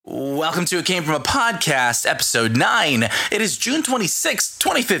Welcome to It Came From a Podcast, Episode 9. It is June 26,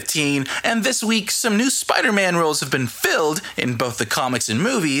 2015, and this week some new Spider-Man roles have been filled in both the comics and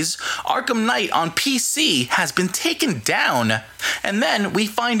movies. Arkham Knight on PC has been taken down, and then we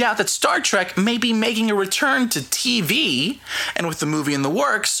find out that Star Trek may be making a return to TV, and with the movie in the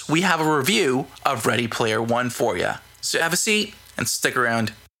works, we have a review of Ready Player One for you. So have a seat and stick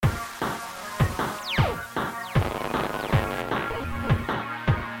around.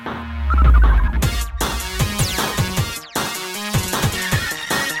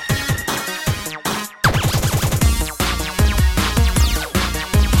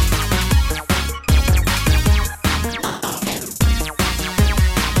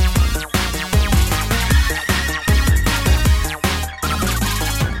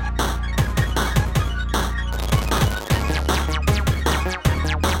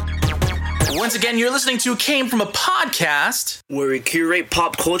 Once again, you're listening to Came From a Podcast, where we curate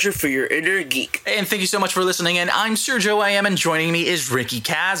pop culture for your inner geek. And thank you so much for listening, and I'm Sergio I.M., and joining me is Ricky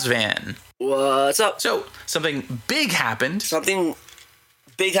Casvan. What's up? So, something big happened. Something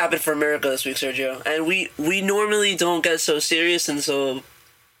big happened for America this week, Sergio. And we normally don't get so serious and so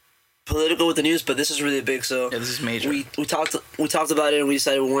political with the news, but this is really big, so... Yeah, this is major. We talked about it, and we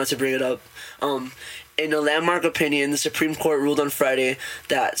decided we wanted to bring it up. In a landmark opinion, the Supreme Court ruled on Friday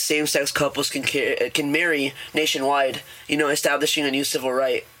that same-sex couples can marry nationwide, establishing a new civil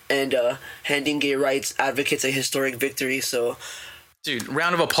right and handing gay rights advocates a historic victory. So, dude,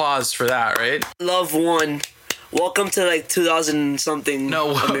 round of applause for that, right? Love won. Welcome to 2000-something.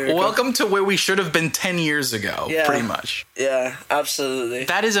 No, America. Welcome to where we should have been 10 years ago, pretty much. Yeah, absolutely.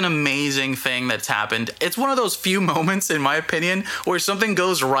 That is an amazing thing that's happened. It's one of those few moments, in my opinion, where something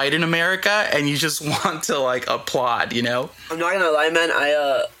goes right in America and you just want to, applaud, I'm not gonna lie, man.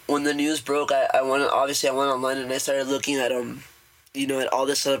 When the news broke, I went online and I started looking at, at all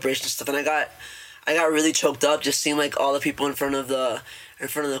this celebration stuff, and I got really choked up just seeing, all the people in front of the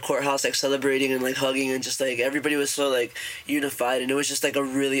courthouse, celebrating and hugging, and just everybody was so unified, and it was just a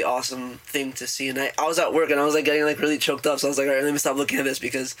really awesome thing to see. And I was at work and I was getting really choked up, so I was all right, let me stop looking at this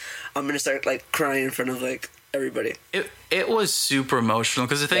because I'm gonna start crying in front of everybody. It was super emotional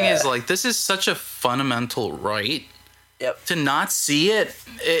because the thing is this is such a fundamental right. Yep. To not see it,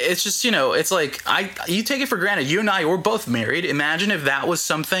 it's just, it's you take it for granted. You and I, we're both married. Imagine if that was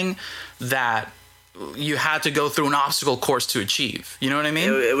something that you had to go through an obstacle course to achieve. You know what I mean?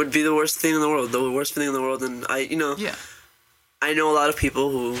 It would be the worst thing in the world. The worst thing in the world. And I know a lot of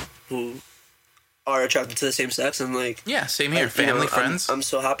people who are attracted to the same sex, and same here. Family, friends. I'm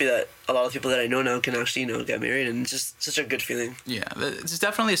so happy that a lot of people that I know now can actually get married, and it's just such a good feeling. Yeah, it's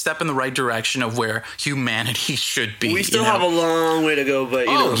definitely a step in the right direction of where humanity should be. We still have a long way to go, but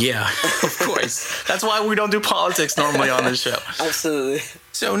yeah, of course. That's why we don't do politics normally on this show. Absolutely.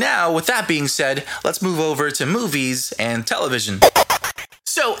 So now, with that being said, let's move over to movies and television.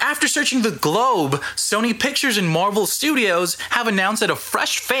 So, after searching the globe, Sony Pictures and Marvel Studios have announced that a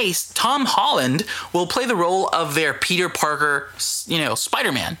fresh face, Tom Holland, will play the role of their Peter Parker,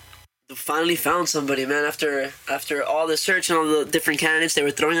 Spider-Man. They finally found somebody, man. After all the search and all the different candidates they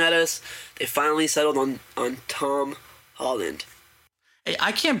were throwing at us, they finally settled on Tom Holland. Hey,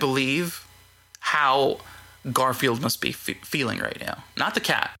 I can't believe how Garfield must be feeling right now. Not the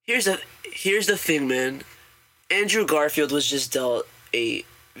cat. Here's the thing, man. Andrew Garfield was just dealt a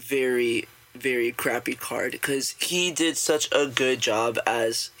very, very crappy card because he did such a good job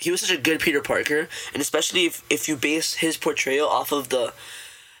he was such a good Peter Parker, and especially if you base his portrayal off of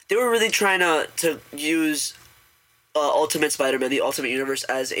they were really trying to use Ultimate Spider-Man, the Ultimate Universe,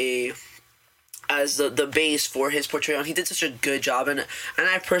 as the base for his portrayal, and he did such a good job, and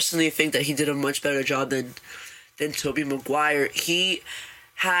I personally think that he did a much better job than Tobey Maguire.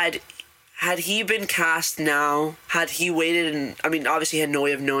 Had he been cast now, had he waited, and obviously he had no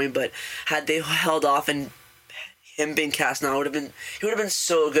way of knowing, but had they held off and him being cast now, he would have been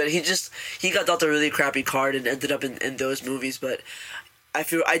so good. He got dealt a really crappy card and ended up in those movies, but I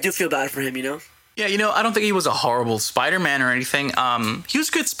do feel bad for him, Yeah, I don't think he was a horrible Spider-Man or anything. He was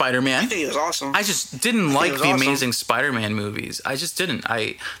a good Spider-Man. I think he was awesome. I just didn't like the Amazing Spider-Man movies. I just didn't.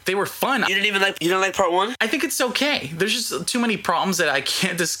 They were fun. You didn't like part one? I think it's okay. There's just too many problems that I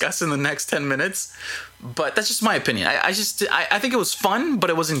can't discuss in the next 10 minutes. But that's just my opinion. I think it was fun, but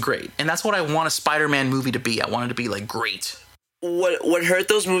it wasn't great. And that's what I want a Spider-Man movie to be. I want it to be great. What hurt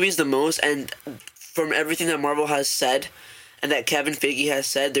those movies the most, and from everything that Marvel has said, and that Kevin Feige has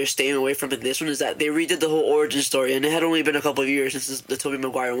said they're staying away from in this one, is that they redid the whole origin story, and it had only been a couple of years since the Tobey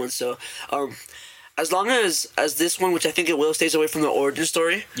Maguire one. So, as long as this one, which I think it will, stays away from the origin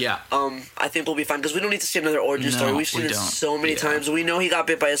story. Yeah. I think we'll be fine because we don't need to see another origin story. We've seen it so many times. We know he got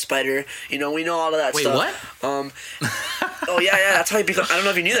bit by a spider. You know, we know all of that stuff. Wait, what? Oh yeah. That's how he becomes. I don't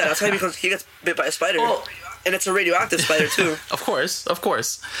know if you knew that. That's how he gets bit by a spider. Well, and it's a radioactive spider too. Of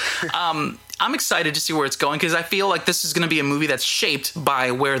course. I'm excited to see where it's going because I feel like this is going to be a movie that's shaped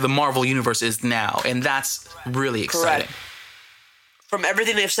by where the Marvel Universe is now, and that's really exciting. Correct. From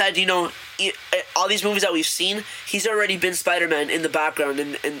everything they've said, you know, all these movies that we've seen, he's already been Spider-Man in the background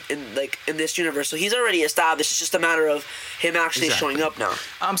in this universe. So he's already established. It's just a matter of him actually showing up now.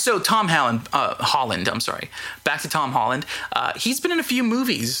 So Tom Holland, I'm sorry. Back to Tom Holland. He's been in a few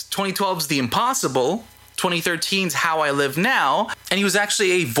movies. 2012's The Impossible, 2013's How I Live Now, and he was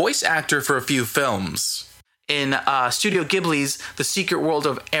actually a voice actor for a few films. In Studio Ghibli's The Secret World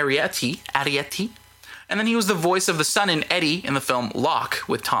of Arrietty. And then he was the voice of the son in Eddie in the film Locke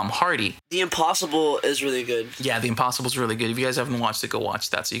with Tom Hardy. The Impossible is really good. Yeah, The Impossible is really good. If you guys haven't watched it, go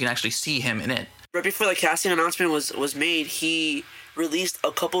watch that so you can actually see him in it. Right before the casting announcement was made, he released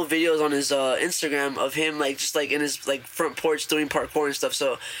a couple of videos on his Instagram of him just in his front porch doing parkour and stuff.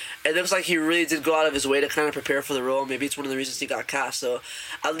 So it looks like he really did go out of his way to kind of prepare for the role. Maybe it's one of the reasons he got cast. So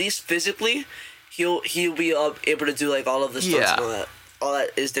at least physically, he'll be able to do all of the stunts and all that. All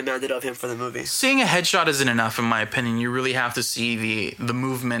that is demanded of him for the movie. Seeing a headshot isn't enough, in my opinion. You really have to see the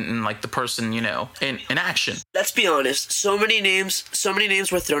movement and the person, in action. Let's be honest. So many names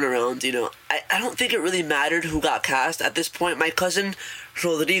were thrown around. I don't think it really mattered who got cast at this point. My cousin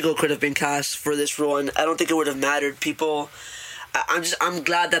Rodrigo could have been cast for this role, and I don't think it would have mattered. I'm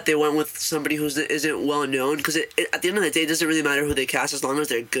glad that they went with somebody who isn't well known because at the end of the day, it doesn't really matter who they cast as long as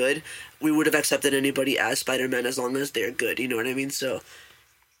they're good. We would have accepted anybody as Spider-Man as long as they're good. You know what I mean? So,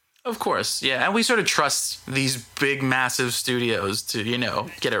 of course, yeah, and we sort of trust these big, massive studios to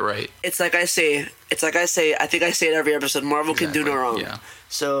get it right. It's like I say. I think I say it every episode. Marvel can do no wrong. Yeah.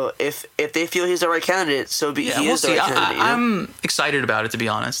 So if they feel he's the right candidate, so be he is the right candidate. I'm excited about it, to be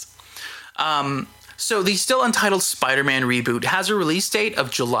honest. So the still untitled Spider-Man reboot has a release date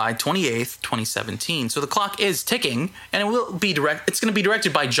of July 28th, 2017. So the clock is ticking, and it's going to be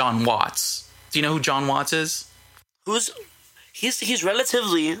directed by John Watts. Do you know who John Watts is? He's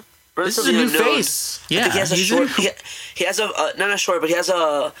relatively this is a new unknown. Face. Yeah, he has a short. He has not a short, but he has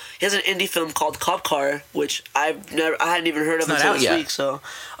an indie film called Cop Car, which I hadn't even heard of until this week. So,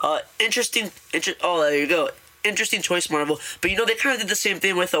 interesting. Oh, there you go. Interesting choice, Marvel. But they kind of did the same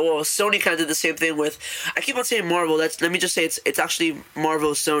thing with Sony kind of did the same thing with. I keep on saying Marvel. Let me just say it's actually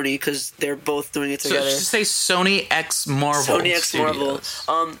Marvel Sony because they're both doing it together. So just say Sony X Marvel. Sony X Marvel.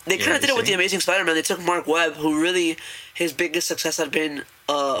 They kind of did it with the Amazing Spider-Man. They took Mark Webb, who really his biggest success had been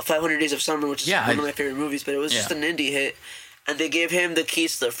 500 Days of Summer, which is one of my favorite movies. But it was just an indie hit, and they gave him the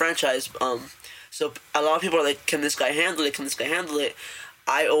keys to the franchise. So a lot of people are like, "Can this guy handle it? Can this guy handle it?"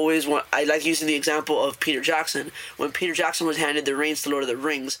 I like using the example of Peter Jackson. When Peter Jackson was handed the reins to Lord of the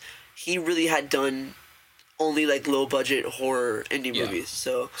Rings, he really had done only low budget horror indie movies.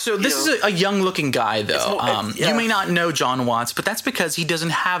 So this is a young looking guy though. You may not know John Watts, but that's because he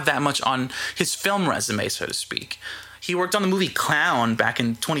doesn't have that much on his film resume, so to speak. He worked on the movie Clown back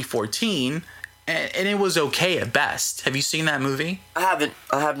in 2014. And it was okay at best. Have you seen that movie? I haven't.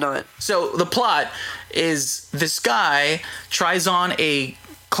 I have not. So the plot is this guy tries on a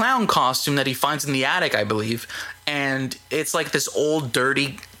clown costume that he finds in the attic, I believe. And it's this old,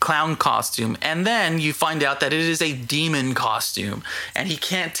 dirty clown costume. And then you find out that it is a demon costume. And he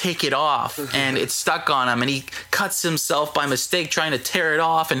can't take it off. And it's stuck on him. And he cuts himself by mistake trying to tear it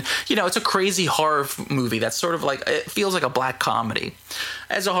off. And, it's a crazy horror movie that's sort of it feels like a black comedy.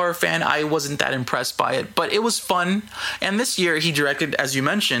 As a horror fan, I wasn't that impressed by it. But it was fun. And this year, he directed, as you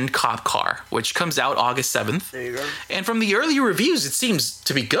mentioned, Cop Car, which comes out August 7th. There you go. And from the early reviews, it seems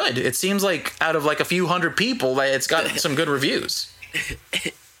to be good. It seems like out of a few hundred people, it's got some good reviews.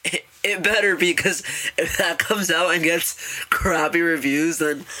 It better, because if that comes out and gets crappy reviews,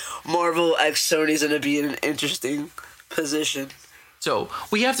 then Marvel x Sony's going to be in an interesting position. So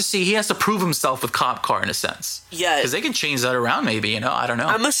we have to see. He has to prove himself with Cop Car in a sense. Yeah. Because they can change that around maybe, I don't know.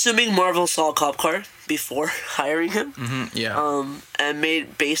 I'm assuming Marvel saw Cop Car before hiring him. Mm-hmm, yeah.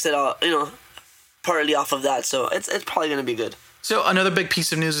 And based it all, partly off of that. So it's probably going to be good. So another big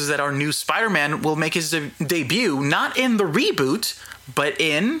piece of news is that our new Spider-Man will make his debut, not in the reboot, but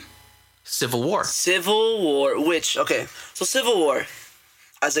in Civil War. Civil War, so Civil War,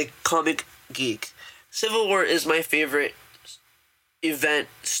 as a comic geek, Civil War is my favorite event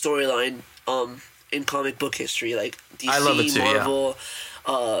storyline in comic book history. DC, I love it too, Marvel,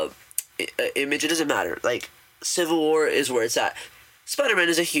 Image, it doesn't matter. Civil War is where it's at. Spider-Man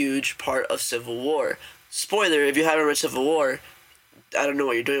is a huge part of Civil War. Spoiler, if you haven't read Civil War, I don't know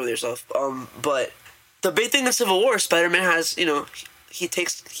what you're doing with yourself. But the big thing in Civil War, Spider-Man has, there's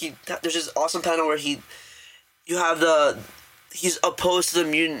this awesome panel where he's opposed to the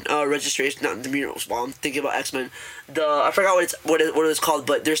mutant registration, not the mutants. Well, I'm thinking about X-Men. I forgot what it's called,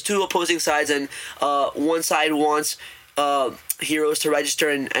 but there's two opposing sides, and one side wants heroes to register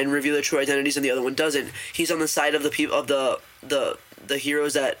and reveal their true identities, and the other one doesn't. He's on the side of the people of the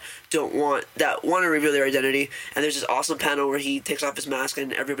heroes that want to reveal their identity, and there's this awesome panel where he takes off his mask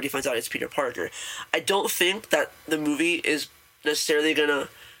and everybody finds out it's Peter Parker. I don't think that the movie is necessarily gonna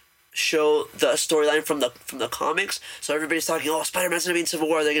show the storyline from the comics. So everybody's talking, oh, Spider-Man's gonna be in Civil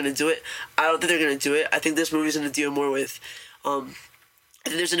War. Are they gonna do it? I don't think they're gonna do it. I think this movie's gonna deal more with. I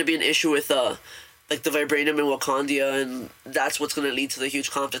think there's gonna be an issue with like the vibranium in Wakanda, and that's what's going to lead to the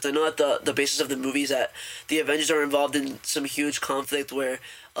huge conflict. I know that the basis of the movie is that the Avengers are involved in some huge conflict where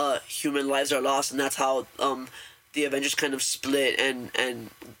human lives are lost, and that's how the Avengers kind of split and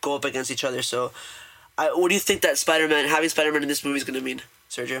go up against each other. So, what do you think that having Spider-Man in this movie is going to mean,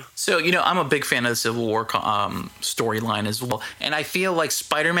 Sergio? So, I'm a big fan of the Civil War storyline as well. And I feel like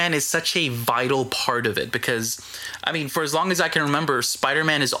Spider-Man is such a vital part of it because, for as long as I can remember,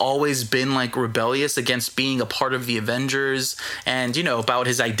 Spider-Man has always been like rebellious against being a part of the Avengers and, about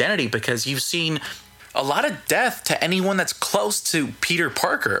his identity, because you've seen a lot of death to anyone that's close to Peter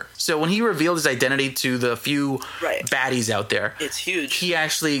Parker. So when he revealed his identity to the few baddies out there, it's huge. He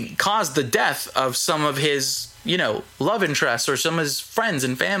actually caused the death of some of his love interests or some of his friends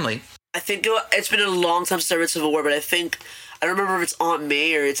and family. I think it's been a long time since I read Civil War, but I don't remember if it's Aunt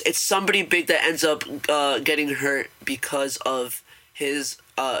May or it's somebody big that ends up getting hurt because of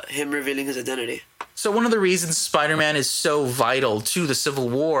him revealing his identity. So one of the reasons Spider-Man is so vital to the Civil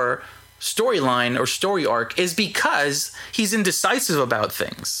War storyline or story arc is because he's indecisive about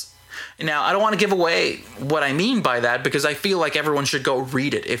things. Now, I don't want to give away what I mean by that because I feel like everyone should go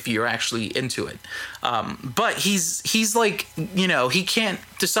read it if you're actually into it. But he's like, he can't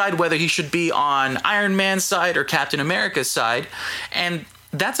decide whether he should be on Iron Man's side or Captain America's side. And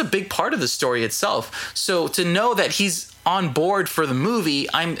that's a big part of the story itself. So to know that he's on board for the movie,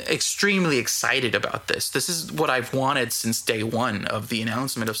 I'm extremely excited about this. This is what I've wanted since day one of the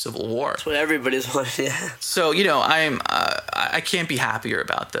announcement of Civil War. That's what everybody's wanted, yeah. So, I can't be happier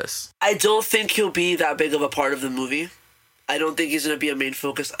about this. I don't think he'll be that big of a part of the movie. I don't think he's going to be a main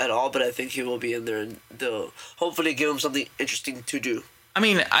focus at all, but I think he will be in there, and they'll hopefully give him something interesting to do.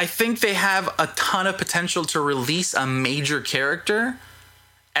 I think they have a ton of potential to release a major character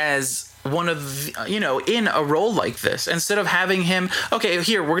as one of in a role like this, instead of having him, okay,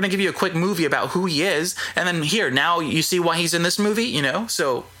 here, we're gonna give you a quick movie about who he is, and then here, now you see why he's in this movie,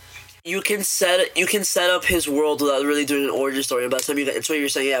 so you can set up his world without really doing an origin story. And by the time it's what you're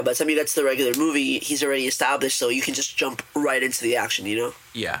saying, yeah, by the time you get to the regular movie, he's already established, so you can just jump right into the action,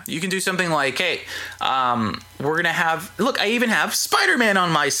 Yeah, you can do something like, hey, we're gonna have, look, I even have Spider-Man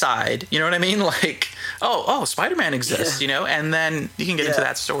on my side, you know what I mean? Like, oh, Spider-Man exists, and then you can get into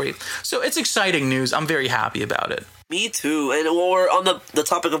that story. So it's exciting news. I'm very happy about it. Me too. And while we're on the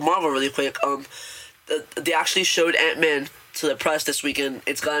topic of Marvel really quick, they actually showed Ant-Man to the press this weekend.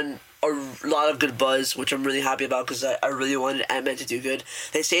 It's gotten a lot of good buzz, which I'm really happy about because I really wanted Ant-Man to do good.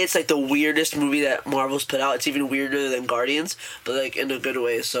 They say it's like the weirdest movie that Marvel's put out. It's even weirder than Guardians, but like in a good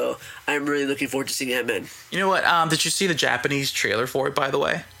way. So I'm really looking forward to seeing Ant-Man. You know what? Did you see the Japanese trailer for it, by the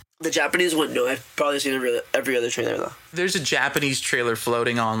way? The Japanese one, no. I've probably seen every other trailer, though. There's a Japanese trailer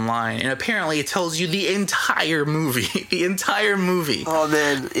floating online, and apparently it tells you the entire movie. The entire movie. Oh,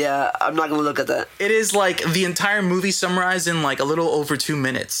 man. Yeah, I'm not going to look at that. It is like the entire movie summarized in like a little over 2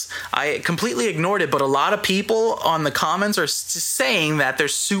 minutes. I completely ignored it, but a lot of people on the comments are saying that they're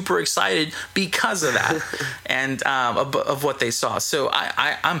super excited because of that and of what they saw. So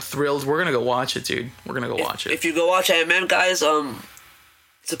I'm thrilled. We're going to go watch it, dude. We're going to go watch it. If you go watch Ant-Man, guys,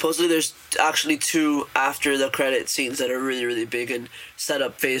 supposedly there's actually 2 after the credit scenes that are really, really big and set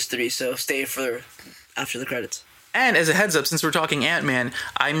up phase 3, so stay for after the credits. And as a heads up, since we're talking Ant-Man,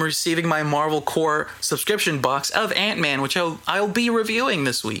 I'm receiving my Marvel Core subscription box of Ant-Man, which I'll be reviewing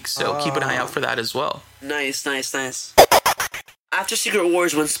this week, so keep an eye out for that as well. Nice. After Secret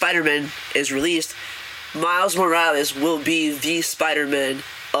Wars, when Spider-Man is released, Miles Morales will be the Spider-Man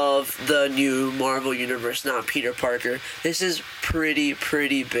of the new Marvel Universe, not Peter Parker. This is pretty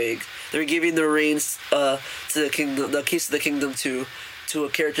big. They're giving the reins to the kingdom, the keys to the kingdom to a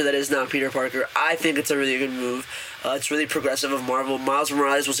character that is not Peter Parker. I think it's a really good move. It's really progressive of Marvel. Miles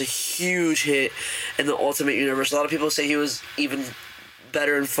Morales was a huge hit in the Ultimate Universe. A lot of people say he was even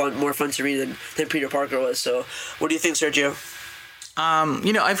better and more fun to read than Peter Parker was. So, what do you think, Sergio?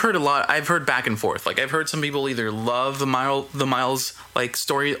 I've heard a lot. I've heard back and forth. Like, I've heard some people either love the Miles like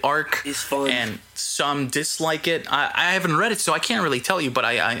story arc, He's fun, and some dislike it. I haven't read it, so I can't really tell you. But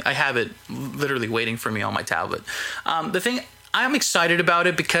I have it literally waiting for me on my tablet. The thing, I'm excited about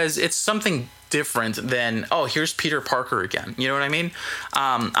it because it's something different than, oh, here's Peter Parker again. You know what I mean?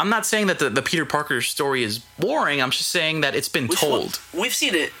 I'm not saying that the Peter Parker story is boring. I'm just saying that it's been told. We've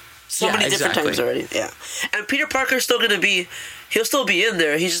seen it many different times already. Yeah, and Peter Parker's still gonna be. He'll still be in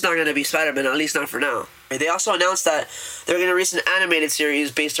there. He's just not going to be Spider-Man, at least not for now. They also announced that they're going to release an animated series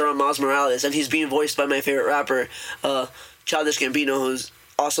based around Miles Morales, and he's being voiced by my favorite rapper, Childish Gambino, who's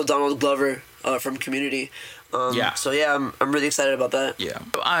also Donald Glover from Community. So yeah, I'm really excited about that. Yeah,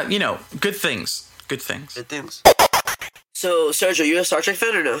 but, good things. Good things. Good things. So, Sergio, you a Star Trek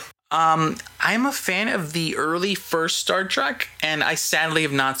fan or no? I'm a fan of the early first Star Trek, and I sadly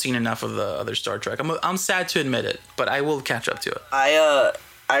have not seen enough of the other Star Trek. I'm sad to admit it, but I will catch up to it.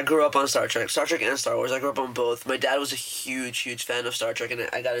 I grew up on Star Trek and Star Wars. I grew up on both. My dad was a huge fan of Star Trek, and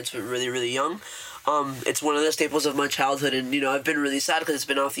I got into it really, really young. It's one of the staples of my childhood, and I've been really sad because it's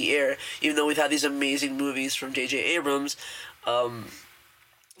been off the air, even though we've had these amazing movies from J.J. Abrams.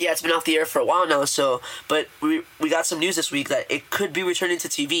 Yeah, it's been off the air for a while now, but we got some news this week that it could be returning to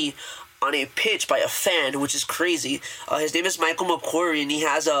TV on a pitch by a fan, which is crazy. His name is Michael McQuarrie, and he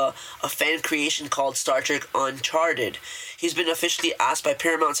has a fan creation called Star Trek Uncharted. He's been officially asked by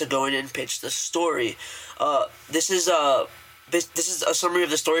Paramount to go in and pitch the story. This is a summary of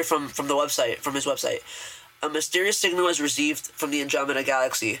the story from his website. A mysterious signal was received from the Andromeda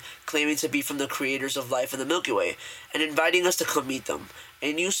Galaxy, claiming to be from the creators of life in the Milky Way, and inviting us to come meet them.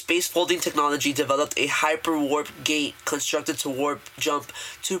 A new space-folding technology developed a hyper-warp gate constructed to jump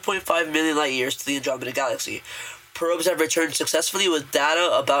 2.5 million light years to the Andromeda Galaxy. Probes have returned successfully with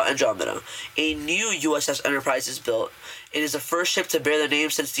data about Andromeda. A new USS Enterprise is built. It is the first ship to bear the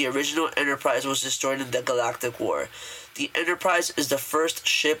name since the original Enterprise was destroyed in the Galactic War. The Enterprise is the first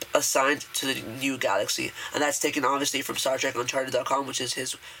ship assigned to the new galaxy, and that's taken obviously from StarTrekUncharted.com, which is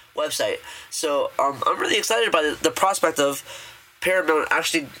his website. So I'm really excited by the prospect of Paramount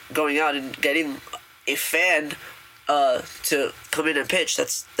actually going out and getting a fan to come in and pitch.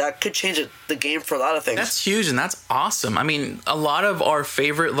 That could change the game for a lot of things. That's huge, and that's awesome. I mean, a lot of our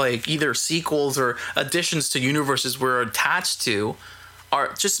favorite, like, either sequels or additions to universes we're attached to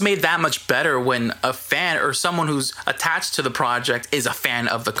are just made that much better when a fan or someone who's attached to the project is a fan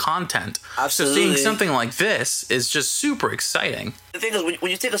of the content. Absolutely. So seeing something like this is just super exciting. The thing is, when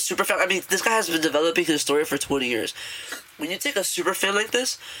you take a super fan, I mean, this guy has been developing his story for 20 years. When you take a super fan like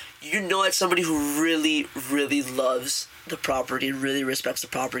this, it's somebody who really, really loves the property and really respects the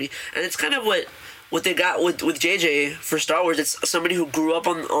property. And it's kind of what they got with JJ for Star Wars. It's somebody who grew up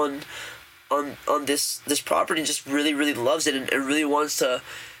on this property and just really, really loves it and really wants to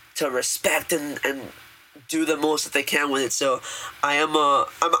respect and do the most that they can with it. So I'm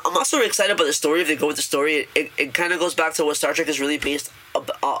also excited about the story. If they go with the story, it kind of goes back to what Star Trek is really based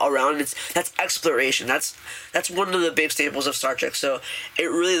around. That's exploration. That's one of the big staples of Star Trek. So it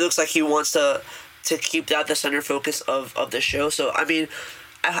really looks like he wants to keep that the center focus of the show. So I mean,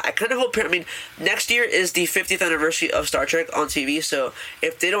 I kind of hope. I mean, next year is the 50th anniversary of Star Trek on TV. So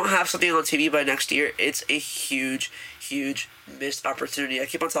if they don't have something on TV by next year, it's a huge missed opportunity. I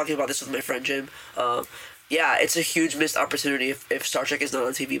keep on talking about this with my friend Jim. Yeah, it's a huge missed opportunity if Star Trek is not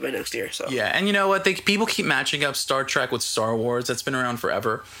on TV by next year. So yeah, and you know what? People keep matching up Star Trek with Star Wars. That's been around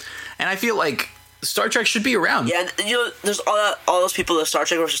forever, and I feel like Star Trek should be around. Yeah, and there's all those people that Star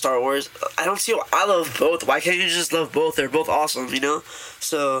Trek versus Star Wars. I don't see. I love both. Why can't you just love both? They're both awesome,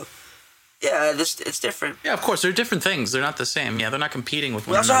 So yeah, it's different. Yeah, of course, they're different things. They're not the same. Yeah, they're not competing with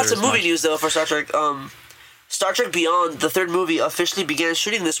one another. We also have some movie much. news though for Star Trek. Star Trek Beyond, the third movie, officially began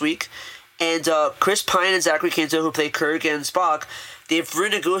shooting this week, and Chris Pine and Zachary Quinto, who play Kirk and Spock, they've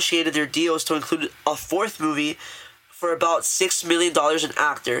renegotiated their deals to include a fourth movie for about $6 million an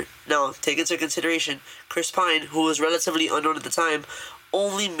actor. Now, take into consideration, Chris Pine, who was relatively unknown at the time,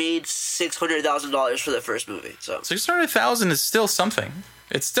 only made $600,000 for the first movie. So $600,000 is still something.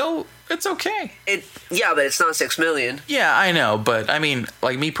 It's okay. Yeah, but it's not $6 million. Yeah, I know, but I mean,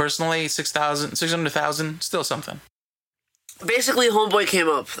 like me personally, $600,000, still something. Basically, Homeboy came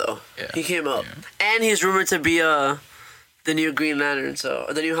up though. Yeah. He came up, and he's rumored to be the new Green Lantern, so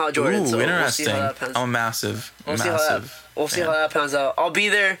the new Hal Jordan. Ooh, so interesting. We'll see how that pans out. I'm massive. We'll see how that pans out. I'll be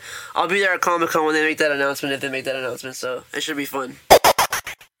there at Comic-Con when they make that announcement. If they make that announcement, so it should be fun. All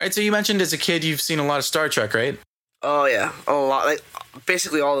right. So you mentioned as a kid you've seen a lot of Star Trek, right? Oh yeah, a lot. Like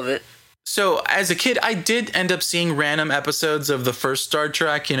basically all of it. So as a kid, I did end up seeing random episodes of the first Star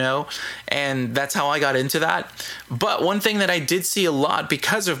Trek, and that's how I got into that. But one thing that I did see a lot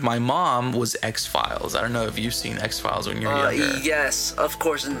because of my mom was X-Files. I don't know if you've seen X-Files when you were younger. Yes, of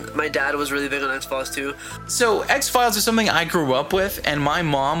course. And my dad was really big on X-Files too. So X-Files is something I grew up with, and my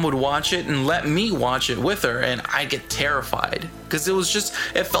mom would watch it and let me watch it with her, and I get terrified because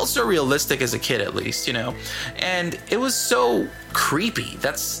it felt so realistic as a kid, at least, and it was so creepy.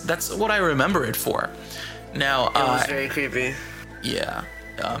 That's what I remember it for. Now, it was very creepy. Yeah.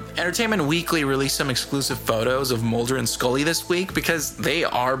 Entertainment Weekly released some exclusive photos of Mulder and Scully this week because they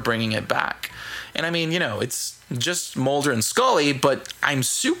are bringing it back. And I mean, it's just Mulder and Scully, but I'm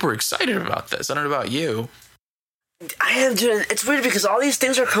super excited about this. I don't know about you. I am doing. It's weird because all these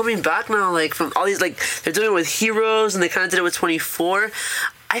things are coming back now. Like from all these, they're doing it with Heroes, and they kind of did it with 24.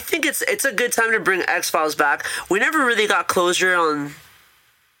 I think it's a good time to bring X-Files back. We never really got closure on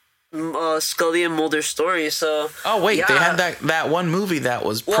Scully and Mulder's story. So they had that one movie that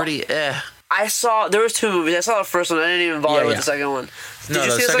was pretty. I saw there was 2 movies. I saw the first one. I didn't even bother with the second one. Did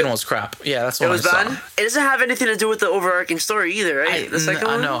you see the second one was crap. Yeah, that's what I saw. It was bad. It doesn't have anything to do with the overarching story either, right? The second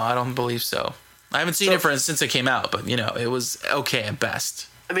one. No, I don't believe so. I haven't seen it since it came out, but it was okay at best.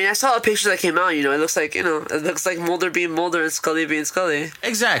 I mean, I saw a picture that came out. It looks like Mulder being Mulder and Scully being Scully.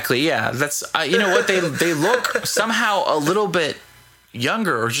 Exactly. Yeah, that's what they look somehow a little bit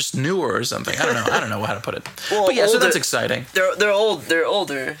younger or just newer or something. I don't know how to put it. Well, but yeah, older, so that's exciting. They're old. They're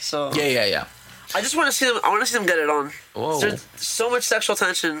older. So yeah. I just want to see them. I want to see them get it on. Whoa. There's so much sexual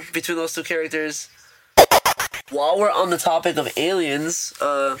tension between those 2 characters. While we're on the topic of aliens,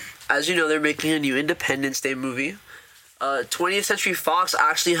 as you know, they're making a new Independence Day movie. 20th Century Fox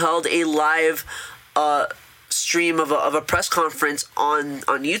actually held a live stream of a press conference on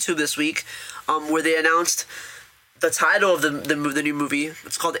YouTube this week, where they announced the title of the new movie.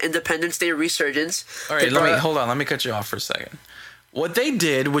 It's called Independence Day Resurgence. All right, let me cut you off for a second. What they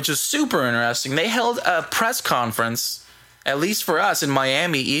did, which is super interesting, they held a press conference, at least for us in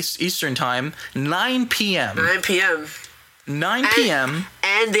Miami Eastern Time, 9 p.m. 9 p.m. 9 p.m.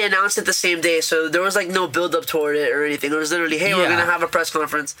 And they announced it the same day, so there was no build up toward it or anything. It was literally, hey, we're gonna have a press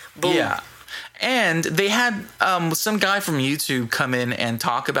conference. Boom. Yeah. And they had some guy from YouTube come in and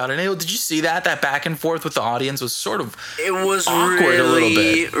talk about it. And did you see that? That back and forth with the audience was sort of awkward a little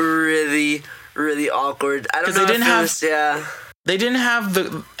bit. Really, really awkward. I don't know. They didn't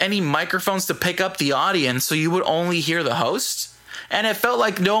have any microphones to pick up the audience, so you would only hear the host. And it felt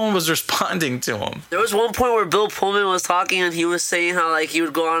like no one was responding to him. There was one point where Bill Pullman was talking, and he was saying how he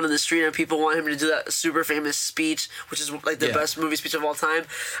would go out on the street and people want him to do that super famous speech, which is the best movie speech of all time.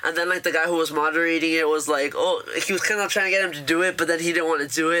 And then the guy who was moderating it was he was kind of trying to get him to do it, but then he didn't want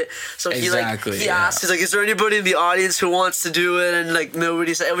to do it. So he asked, he's is there anybody in the audience who wants to do it? And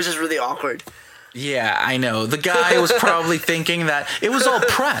nobody said. It was just really awkward. Yeah, I know. The guy was probably thinking that it was all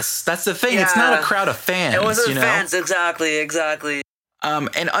press. That's the thing. Yeah. It's not a crowd of fans. It wasn't fans. Exactly.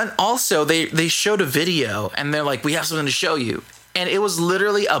 And also, they showed a video, and they're like, we have something to show you. And it was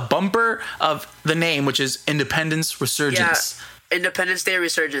literally a bumper of the name, which is Independence Resurgence. Yeah, Independence Day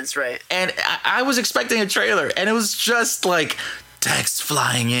Resurgence, right. And I was expecting a trailer, and it was just text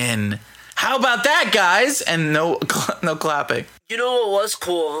flying in. How about that, guys? And no clapping. You know what was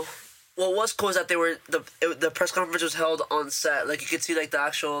cool? What was cool is that they were the press conference was held on set. You could see the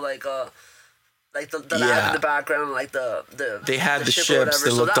actual the lab in the background, they had the ships.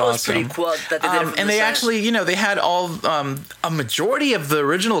 They looked awesome. So that was awesome. pretty cool that they did it from and they actually, they had all a majority of the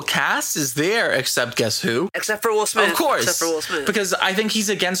original cast is there, except guess who? Except for Will Smith. Of course, except for Will Smith, because I think he's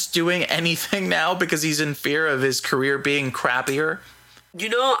against doing anything now because he's in fear of his career being crappier.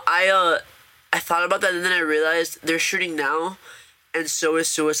 I thought about that and then I realized they're shooting now. And so is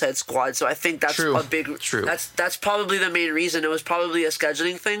Suicide Squad. So I think that's a big... True. That's probably the main reason. It was probably a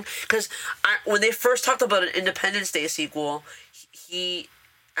scheduling thing. Because when they first talked about an Independence Day sequel,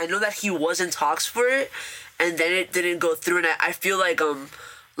 I know that he was in talks for it, and then it didn't go through. And I feel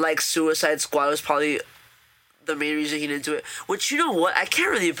like Suicide Squad was probably the main reason he didn't do it. Which, you know what? I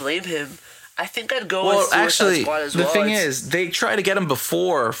can't really blame him. I think I'd go with Suicide Squad as well. The thing is, they tried to get him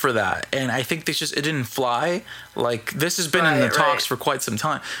before for that, and I think it didn't fly. This has been in the talks for quite some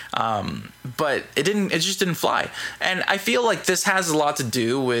time, but it just didn't fly. And I feel like this has a lot to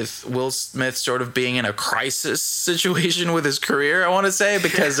do with Will Smith sort of being in a crisis situation with his career, I want to say,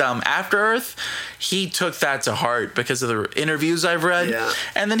 because After Earth, he took that to heart because of the interviews I've read. Yeah.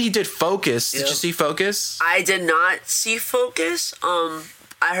 And then he did Focus. Did you see Focus? I did not see Focus.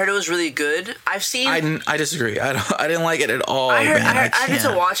 I heard it was really good. I've seen. I disagree. I didn't like it at all. I need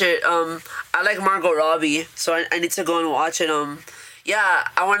to watch it. I like Margot Robbie, so I need to go and watch it. Yeah,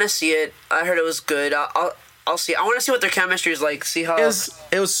 I want to see it. I heard it was good. I'll see. I want to see what their chemistry is like. See how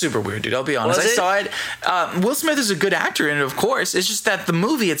It was super weird, dude. I'll be honest. Was I it? saw it. Will Smith is a good actor in it, of course. It's just that the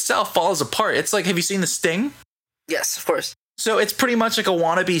movie itself falls apart. It's like, have you seen The Sting? Yes, of course. So it's pretty much like a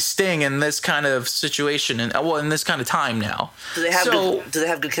wannabe Sting in this kind of situation, and in this kind of time now. Do they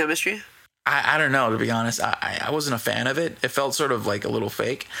have good chemistry? I don't know, to be honest. I wasn't a fan of it. It felt sort of like a little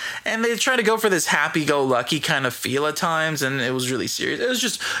fake. And they tried to go for this happy-go-lucky kind of feel at times, and it was really serious. It was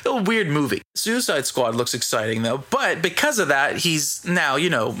just a weird movie. Suicide Squad looks exciting, though. But because of that, he's now,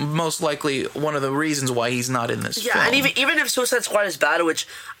 most likely one of the reasons why he's not in this film. And even if Suicide Squad is bad, which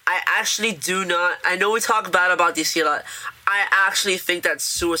I actually do not... I know we talk bad about DC a lot. I actually think that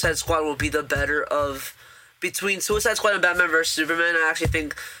Suicide Squad will be the better of... Between Suicide Squad and Batman vs. Superman, I actually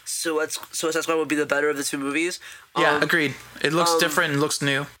think Suicide Squad would be the better of the two movies. Yeah, agreed. It looks different and looks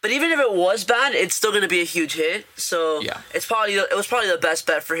new. But even if it was bad, it's still going to be a huge hit. So Yeah. it was probably the best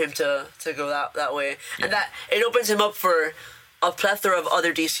bet for him to go that way. Yeah. And that it opens him up for a plethora of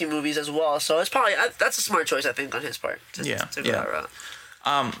other DC movies as well. So it's probably that's a smart choice, I think, on his part to go that route.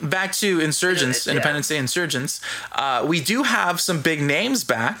 Back to Insurgents, Yeah. Independence Day Insurgents. We do have some big names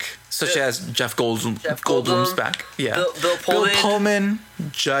back, such as Jeff Goldblum's back. Yeah. Bill Pullman,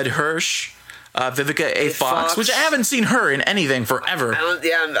 Judd Hirsch, Vivica A. Fox, which I haven't seen her in anything forever.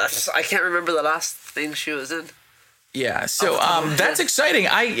 I can't remember the last thing she was in. Yeah, so that's exciting.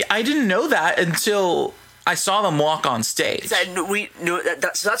 I didn't know that until I saw them walk on stage. So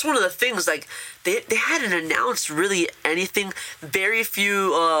that's one of the things. Like they hadn't announced really anything. Very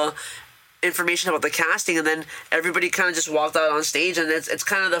few information about the casting, and then everybody kind of just walked out on stage, and it's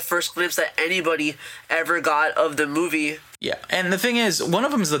kind of the first glimpse that anybody ever got of the movie. Yeah, and the thing is, one of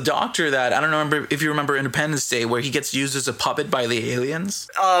them is the doctor that, I don't remember if you remember Independence Day, where he gets used as a puppet by the aliens.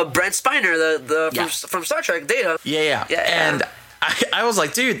 Brent Spiner, from Star Trek, Data. Yeah. And I was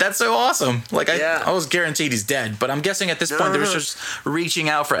like, dude, that's so awesome. Like, I was guaranteed he's dead, but I'm guessing at this point they're just reaching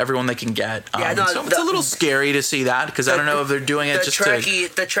out for everyone they can get. So it's a little scary to see that, because I don't know if they're doing it just The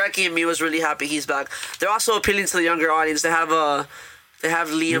Trekkie in me was really happy he's back. They're also appealing to the younger audience. They have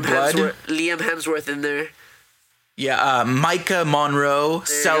Liam Hemsworth in there. Yeah, Micah Monroe,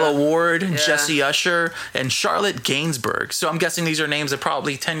 Stella Ward, Jesse Usher, and Charlotte Gainsbourg. So I'm guessing these are names that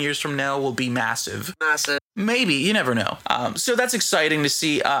probably 10 years from now will be massive. Maybe, you never know. So that's exciting to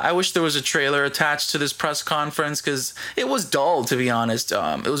see. I wish there was a trailer attached to this press conference, because it was dull, to be honest.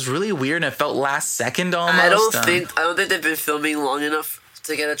 It was really weird, and it felt last second almost. I don't think they've been filming long enough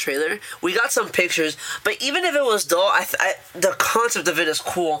to get a trailer. We got some pictures, but even if it was dull, the concept of it is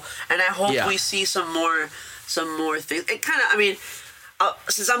cool, and I hope we see some more things. It kind of,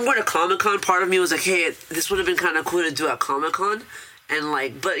 since I'm going to Comic-Con, part of me was like, hey, this would have been kind of cool to do at Comic-Con,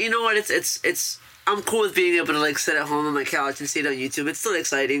 and but you know what? It's I'm cool with being able to sit at home on my couch and see it on YouTube. It's still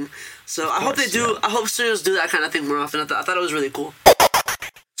exciting. So I hope they do. Yeah. I hope studios do that kind of thing more often. I thought it was really cool.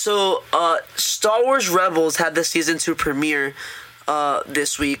 So Star Wars Rebels had the season 2 premiere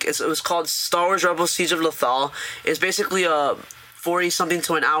this week. It was called Star Wars Rebels: Siege of Lothal. It's basically a 40-something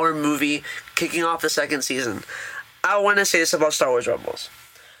to an hour movie kicking off the second season. I want to say this about Star Wars Rebels.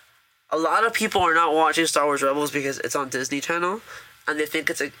 A lot of people are not watching Star Wars Rebels because it's on Disney Channel, and they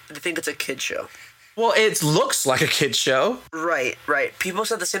think it's a kid show. Well, it looks like a kid show. Right. People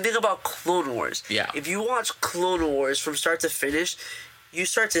said the same thing about Clone Wars. Yeah. If you watch Clone Wars from start to finish, you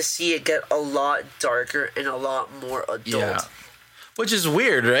start to see it get a lot darker and a lot more adult. Yeah. Which is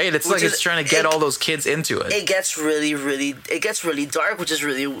weird, right? It's trying to get all those kids into it. It gets really dark, which is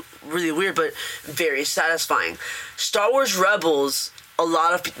really, really weird, but very satisfying. Star Wars Rebels, a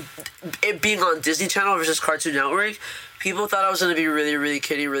lot of it being on Disney Channel versus Cartoon Network, people thought I was going to be really, really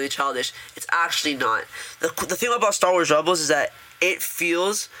kiddie, really childish. It's actually not. The thing about Star Wars Rebels is that it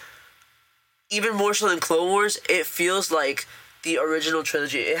feels, even more so than Clone Wars, it feels like the original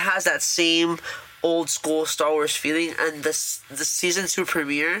trilogy. It has that same old school Star Wars feeling, and the season 2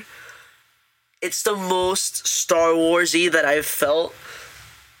 premiere, it's the most Star Wars-y that I've felt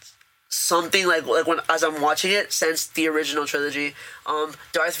something like when as I'm watching it since the original trilogy.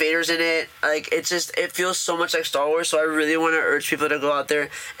 Darth Vader's in it. It feels so much like Star Wars. So I really want to urge people to go out there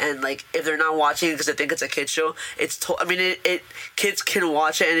and if they're not watching it because they think it's a kids show, kids can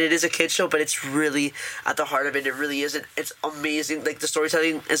watch it and it is a kids show, but it's really at the heart of it. It really isn't. It's amazing. The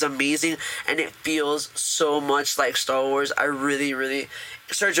storytelling is amazing and it feels so much like Star Wars. I really, really.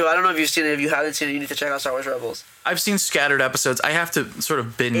 Sergio, I don't know if you've seen it. If you haven't seen it, you need to check out Star Wars Rebels. I've seen scattered episodes. I have to sort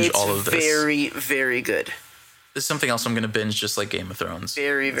of binge all of this. It's very, very good. is something else I'm going to binge, just like Game of Thrones.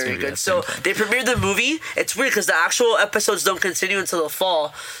 Very, It's very gonna be good. that So same thing. they premiered the movie. It's weird because the actual episodes don't continue until the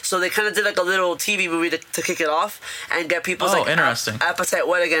fall. So they kind of did like a little TV movie to kick it off and get people's interesting. appetite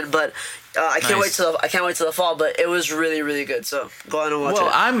wet again. But I can't wait till the fall. But it was really, really good. So go on and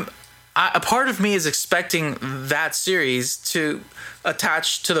watch it. A part of me is expecting that series to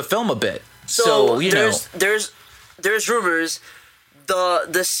attach to the film a bit. So there's rumors.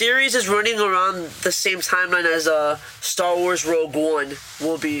 The series is running around the same timeline as Star Wars Rogue One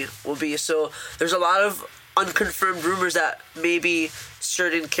will be. So there's a lot of unconfirmed rumors that maybe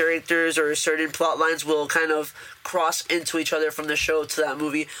certain characters or certain plot lines will kind of cross into each other from the show to that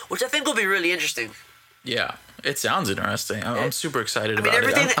movie, which I think will be really interesting. Yeah, it sounds interesting. I'm super excited about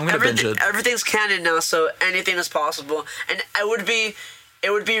it. I'm gonna binge it. Everything's canon now, so anything is possible, and it would be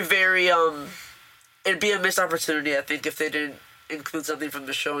very it'd be a missed opportunity, I think, if they didn't include something from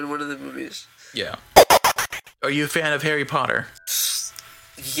the show in one of the movies. Yeah. Are you a fan of Harry Potter?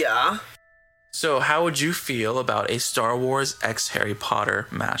 Yeah. So how would you feel about a Star Wars x Harry Potter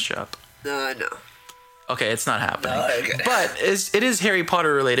mashup? No. Okay, it's not happening. No, okay. But it is Harry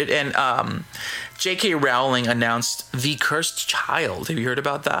Potter related, and J.K. Rowling announced The Cursed Child. Have you heard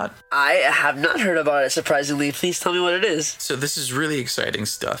about that? I have not heard about it, surprisingly. Please tell me what it is. So this is really exciting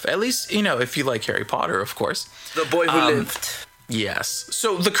stuff. At least, if you like Harry Potter, of course. The boy who lived. Yes.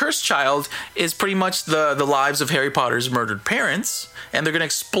 So The Cursed Child is pretty much the lives of Harry Potter's murdered parents, and they're going to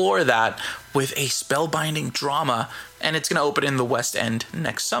explore that with a spellbinding drama, and it's going to open in the West End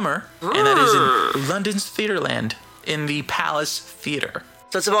next summer, and that is in London's Theatreland in the Palace Theatre.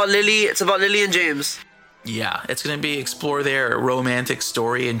 So it's about Lily and James. Yeah, it's going to be explore their romantic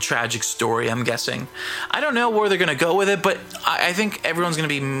story and tragic story, I'm guessing. I don't know where they're going to go with it, but I think everyone's going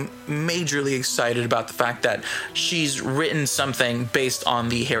to be majorly excited about the fact that she's written something based on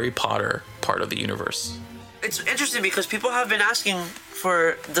the Harry Potter part of the universe. It's interesting because people have been asking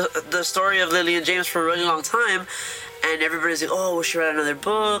for the story of Lily and James for a really long time, and everybody's like, oh, we should write another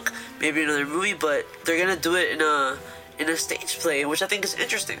book, maybe another movie, but they're going to do it in a stage play, which I think is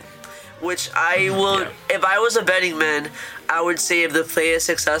interesting. Which I will, if I was a betting man, I would say if the play is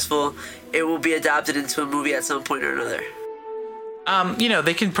successful, it will be adapted into a movie at some point or another.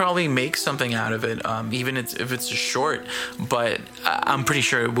 They can probably make something out of it, even if it's a short, but I'm pretty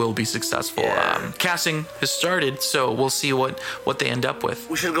sure it will be successful. Yeah. Casting has started, so we'll see what they end up with.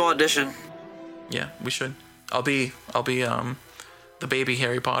 We should go audition. Yeah, we should. I'll be the baby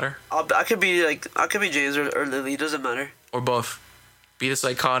Harry Potter. I could be James or Lily, doesn't matter. Or both. Be the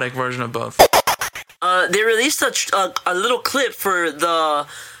psychotic version of both. They released a little clip for the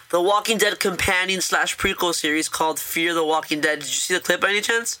Walking Dead companion / prequel series called Fear the Walking Dead. Did you see the clip by any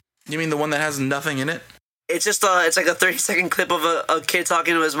chance? You mean the one that has nothing in it? It's just it's like a 30-second clip of a kid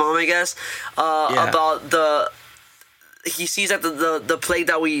talking to his mom, I guess, about he sees that the plague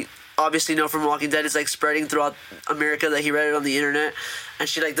that we obviously know from Walking Dead is like spreading throughout America, that he read it on the internet, and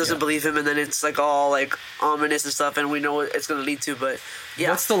she like doesn't believe him, and then it's like all like ominous and stuff, and we know what it's gonna lead to. But yeah,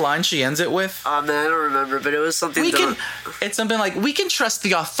 what's the line she ends it with? Man, I don't remember, but it was something. It's something like, we can trust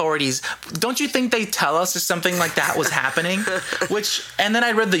the authorities. Don't you think they tell us if something like that was happening? And then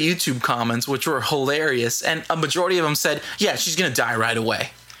I read the YouTube comments, which were hilarious, and a majority of them said, yeah, she's gonna die right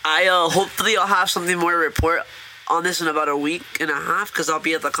away. Hopefully I'll have something more to report on this in about a week and a half, because I'll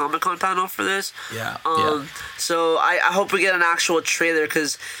be at the Comic-Con panel for this. Yeah. So I hope we get an actual trailer,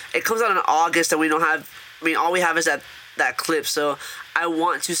 because it comes out in August and we don't have. I mean, all we have is that clip. So I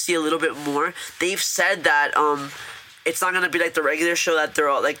want to see a little bit more. They've said that it's not gonna be like the regular show that they're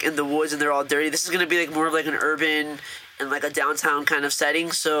all like in the woods and they're all dirty. This is gonna be like more of like an urban and like a downtown kind of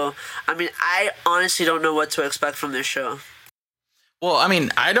setting. So I mean, I honestly don't know what to expect from this show. Well, I mean,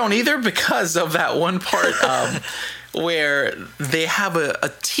 I don't either, because of that one part where they have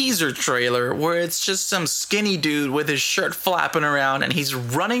a teaser trailer where it's just some skinny dude with his shirt flapping around and he's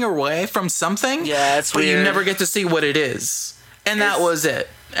running away from something. Yeah, it's but weird. You never get to see what it is. And that was it.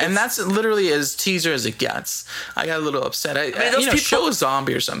 And that's literally as teaser as it gets. I got a little upset. Show a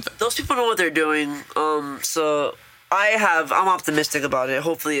zombie or something. Those people know what they're doing. So I'm optimistic about it.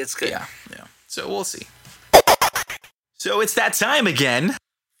 Hopefully it's good. Yeah. So we'll see. So it's that time again.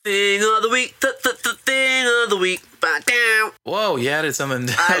 Thing of the week, the thing of the week. Down. Whoa, you added something.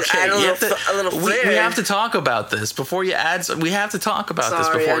 Okay, a little flair. We have to talk about this before you add. We have to talk about this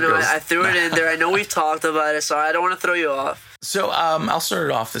before it goes. I threw it in there. I know we've talked about it, so I don't want to throw you off. So I'll start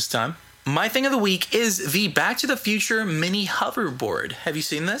it off this time. My thing of the week is the Back to the Future mini hoverboard. Have you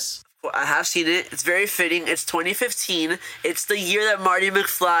seen this? I have seen it. It's very fitting. It's 2015. It's the year that Marty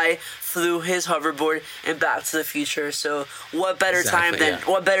McFly flew his hoverboard in Back to the Future. So what better time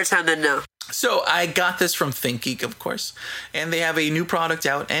than now? So I got this from ThinkGeek, of course, and they have a new product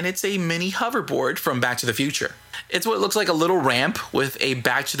out, and it's a mini hoverboard from Back to the Future. It's what looks like a little ramp with a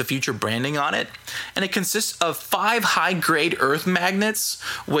Back to the Future branding on it, and it consists of 5 high-grade earth magnets,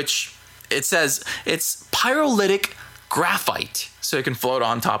 which it says it's pyrolytic graphite, so it can float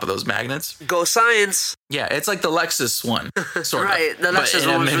on top of those magnets. Go science! Yeah, it's like the Lexus one, sort right, of, the Lexus but in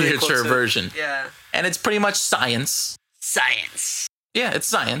a one was really miniature cool too. version. Yeah. And it's pretty much science. Science. Yeah, it's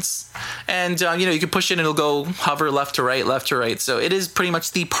science. And, you can push it and it'll go hover left to right. So it is pretty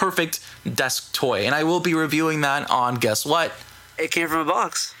much the perfect desk toy. And I will be reviewing that on, guess what? It came from a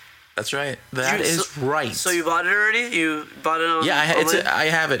box. That's right. That is right. So you bought it already? You bought it on Yeah, online? I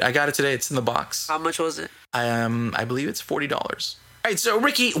have it. I got it today. It's in the box. How much was it? I believe it's $40. All right, so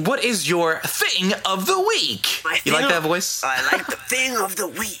Ricky, what is your thing of the week? You like that voice? I like the thing of the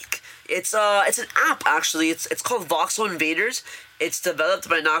week. It's an app actually. It's called Voxel Invaders. It's developed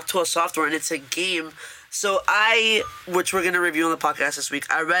by Noctua Software and it's a game. So which we're gonna review on the podcast this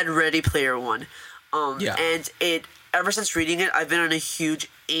week. I read Ready Player One, and ever since reading it, I've been on a huge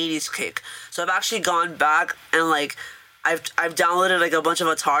 80s kick. So I've actually gone back and I've downloaded like a bunch of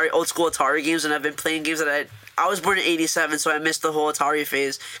old school Atari games, and I've been playing games that I was born in 87, so I missed the whole Atari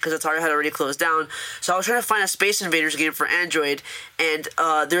phase because Atari had already closed down. So I was trying to find a Space Invaders game for Android, and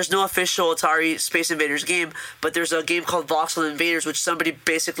there's no official Atari Space Invaders game, but there's a game called Voxel Invaders, which somebody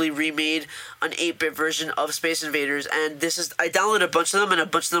basically remade an 8-bit version of Space Invaders. And I downloaded a bunch of them, and a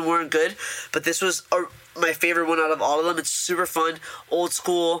bunch of them weren't good, but this was my favorite one out of all of them. It's super fun, old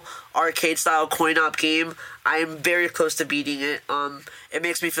school, arcade style coin-op game. I am very close to beating it. It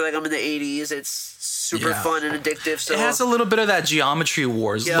makes me feel like I'm in the 80s. It's super fun and addictive. So it has a little bit of that Geometry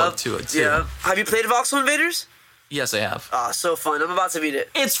Wars look to it too. Yeah. Have you played Voxel Invaders? Yes, I have. Oh, so fun. I'm about to beat it.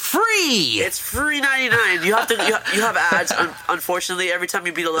 It's free! It's free $99. You have to you have ads, unfortunately, every time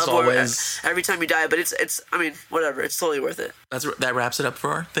you beat a level or every time you die, but it's I mean, whatever. It's totally worth it. That wraps it up for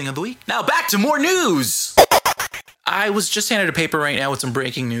our thing of the week. Now back to more news! I was just handed a paper right now with some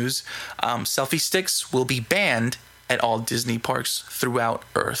breaking news. Selfie sticks will be banned at all Disney parks throughout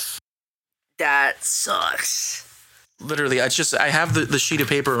Earth. That sucks. Literally, I have the sheet of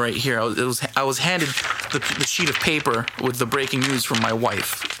paper right here. I was handed the sheet of paper with the breaking news from my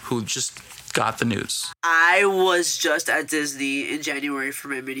wife, who just got the news. I was just at Disney in January for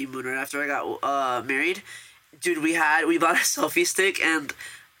my mini moon right after I got married. Dude, we bought a selfie stick, and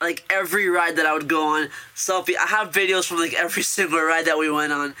like every ride that I would go on, selfie. I have videos from like every single ride that we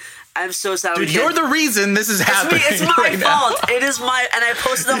went on. I'm so sad. Dude, you're the reason this is happening. It's my right fault. Now. It is my, and I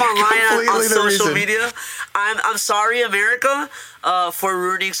posted them online on social media. I'm sorry, America, for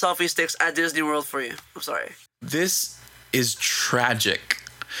ruining selfie sticks at Disney World for you. I'm sorry. This is tragic.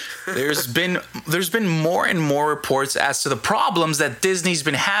 There's been more and more reports as to the problems that Disney's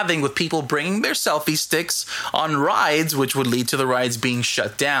been having with people bringing their selfie sticks on rides, which would lead to the rides being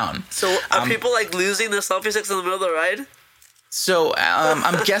shut down. So are people like losing their selfie sticks in the middle of the ride? So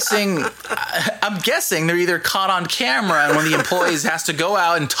I'm guessing they're either caught on camera and one of the employees has to go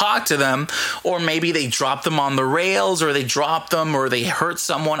out and talk to them, or maybe they drop them on the rails, or they drop them, or they hurt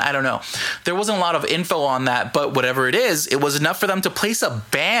someone. I don't know. There wasn't a lot of info on that, but whatever it is, it was enough for them to place a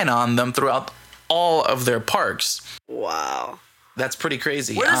ban on them throughout all of their parks. Wow. That's pretty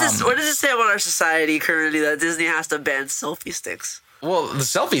crazy. What does it say about our society currently that Disney has to ban selfie sticks? Well, the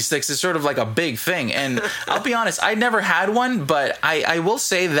selfie sticks is sort of like a big thing. And I'll be honest, I never had one, but I will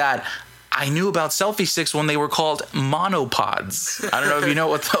say that I knew about selfie sticks when they were called monopods. I don't know if you know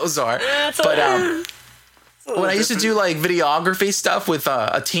what those are. But when I used to do like videography stuff with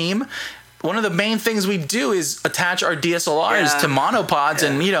a team, one of the main things we do is attach our DSLRs to monopods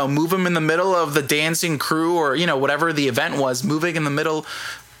and, move them in the middle of the dancing crew or, whatever the event was, moving in the middle.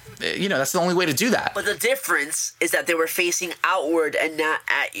 That's the only way to do that. But the difference is that they were facing outward and not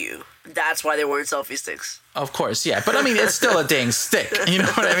at you. That's why they weren't selfie sticks. Of course, yeah. But I mean, it's still a dang stick. You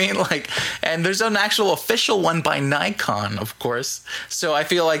know what I mean? And there's an actual official one by Nikon, of course. So I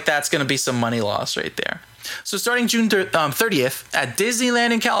feel like that's going to be some money loss right there. So starting June 30th at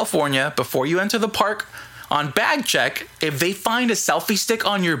Disneyland in California, before you enter the park, on bag check, if they find a selfie stick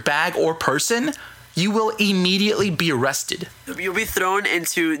on your bag or person, you will immediately be arrested. You'll be thrown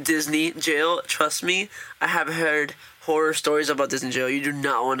into Disney jail. Trust me, I have heard horror stories about Disney jail. You do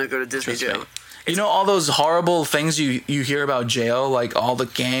not want to go to Disney jail. You know all those horrible things you hear about jail, like all the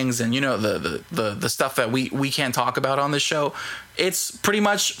gangs and the stuff that we can't talk about on this show. It's pretty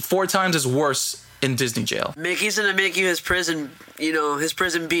much 4 times as worse in Disney jail. Mickey's gonna make you his prison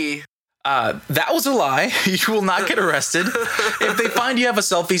B. That was a lie. You will not get arrested. If they find you have a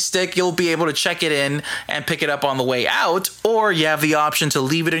selfie stick, you'll be able to check it in and pick it up on the way out, or you have the option to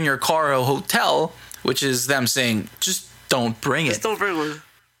leave it in your car or hotel, which is them saying, just don't bring it. Just don't bring one.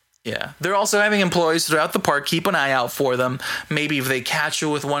 Yeah. They're also having employees throughout the park keep an eye out for them. Maybe if they catch you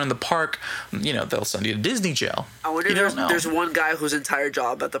with one in the park, they'll send you to Disney jail. I wonder if there's one guy whose entire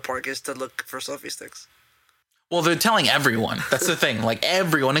job at the park is to look for selfie sticks. Well, they're telling everyone. That's the thing. Like,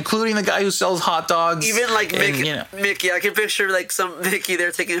 everyone, including the guy who sells hot dogs. Even, like, Mickey. I can picture, like, some Mickey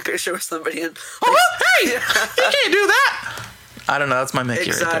there taking a picture with somebody. And, hey! You can't do that! I don't know. That's my Mickey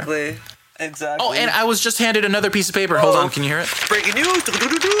right there. Exactly. Oh, and I was just handed another piece of paper. Hold on. Can you hear it? Breaking news.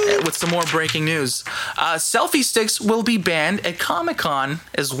 With some more breaking news. Selfie sticks will be banned at Comic-Con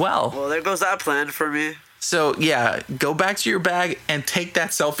as well. Well, there goes that plan for me. So, yeah, go back to your bag and take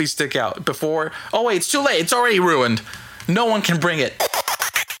that selfie stick out before... Oh, wait, it's too late. It's already ruined. No one can bring it.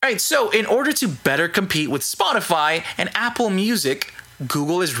 All right, so in order to better compete with Spotify and Apple Music,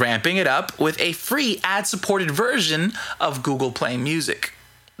 Google is ramping it up with a free ad-supported version of Google Play Music.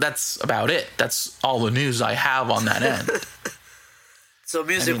 That's about it. That's all the news I have on that end. So,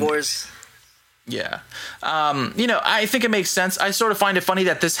 Music Wars... Yeah. I think it makes sense. I sort of find it funny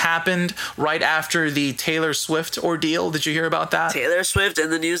that this happened right after the Taylor Swift ordeal. Did you hear about that? Taylor Swift in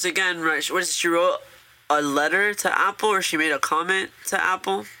the news again, right? What is it? She wrote a letter to Apple, or she made a comment to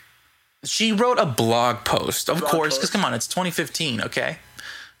Apple? She wrote a blog post, of course, because come on, it's 2015, okay?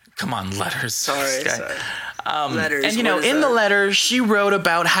 Come on, letters. Sorry. Letters. And, in the letter, she wrote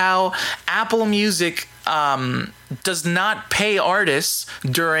about how Apple Music does not pay artists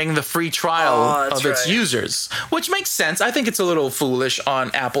during the free trial of its users, which makes sense. I think it's a little foolish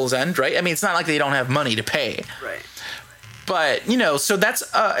on Apple's end, right? I mean, it's not like they don't have money to pay. Right. But, so that's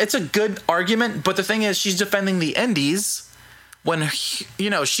it's a good argument. But the thing is, she's defending the indies when,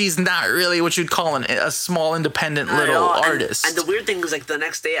 she's not really what you'd call a small independent little artist. And the weird thing is, like, the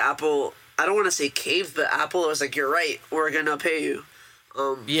next day, Apple, I don't want to say caved, but Apple was like, you're right, we're going to pay you.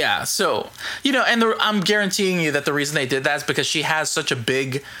 Yeah, so, and I'm guaranteeing you that the reason they did that is because she has such a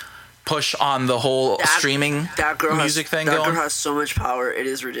big push on the whole streaming music thing going. That girl has so much power, it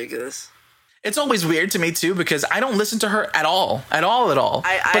is ridiculous. It's always weird to me, too, because I don't listen to her at all.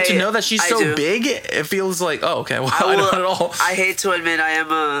 But to know that she's so big, it feels like, oh, okay, well, I don't at all. I hate to admit I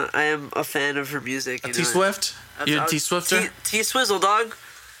am a fan of her music. T-Swift? You're a T-Swifter? T-Swizzle, dog.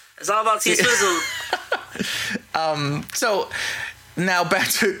 It's all about T-Swizzle. So... Now back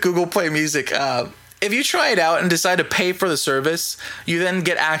to Google Play Music. If you try it out and decide to pay for the service, you then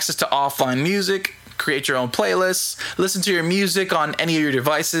get access to offline music, create your own playlists, listen to your music on any of your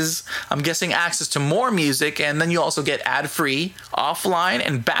devices. I'm guessing access to more music, and then you also get ad-free, offline,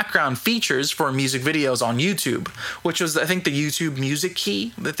 and background features for music videos on YouTube, which was, I think, the YouTube Music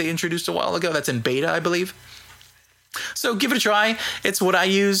Key that they introduced a while ago. That's in beta, I believe. So give it a try. It's what I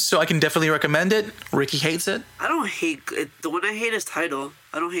use, so I can definitely recommend it. Ricky hates it. I don't hate it. The one I hate is Tidal.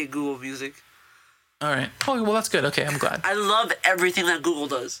 I don't hate Google Music. All right. Oh, well, that's good. Okay, I'm glad. I love everything that Google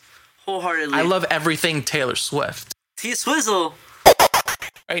does, wholeheartedly. I love everything Taylor Swift. T-Swizzle.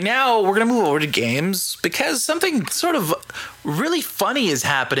 Right now, we're going to move over to games because something sort of really funny is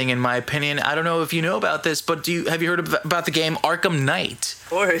happening, in my opinion. I don't know if you know about this, but have you heard about the game Arkham Knight? Of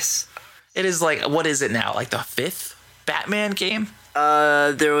course. It is like, what is it now? Like the 5th Batman game?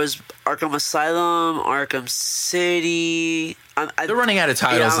 There was Arkham Asylum, Arkham City. They're running out of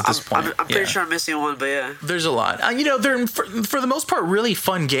titles at this point. I'm pretty sure I'm missing one, but yeah. There's a lot. They're, for the most part, really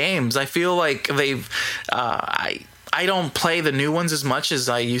fun games. I feel like they've... I don't play the new ones as much as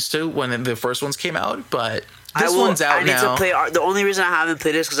I used to when the first ones came out, but... This one's out now. I need to play. The only reason I haven't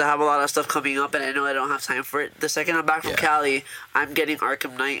played it is because I have a lot of stuff coming up, and I know I don't have time for it. The second I'm back from Cali, I'm getting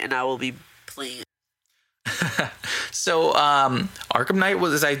Arkham Knight, and I will be playing it. So, Arkham Knight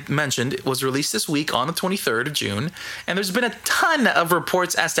was, as I mentioned, it was released this week on the 23rd of June, and there's been a ton of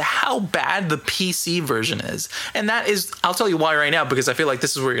reports as to how bad the PC version is. And that is, I'll tell you why right now, because I feel like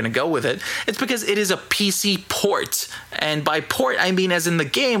this is where you're going to go with it. It's because it is a PC port. And by port, I mean as in the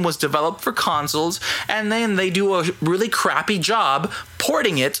game was developed for consoles, and then they do a really crappy job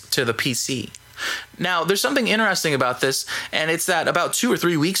porting it to the PC. Now, there's something interesting about this, and it's that about 2 or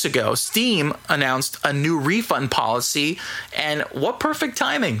 3 weeks ago, Steam announced a new refund policy, and what perfect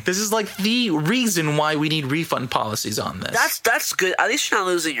timing. This is like the reason why we need refund policies on this. That's good. At least you're not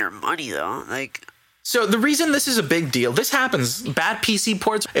losing your money, though. So the reason this is a big deal, this happens, bad PC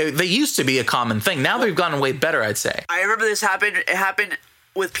ports, they used to be a common thing. Now they've gotten way better, I'd say. I remember this happened. It happened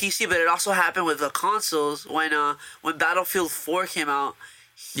with PC, but it also happened with the consoles when Battlefield 4 came out.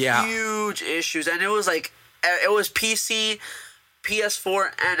 Yeah. Huge issues, and it was PC,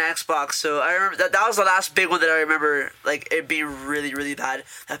 PS4 and Xbox. So I remember that was the last big one that I remember, like it being really, really bad.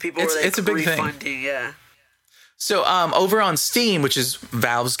 That people were like it's a big refunding. thing. Yeah. So over on Steam, which is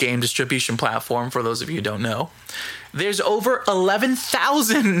Valve's game distribution platform, for those of you who don't know, there's over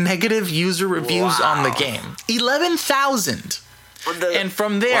 11,000 negative user reviews on the game. 11,000. And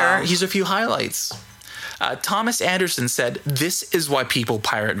from there, here's a few highlights. Thomas Anderson said, "This is why people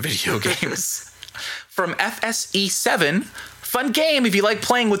pirate video games." From FSE7, "Fun game if you like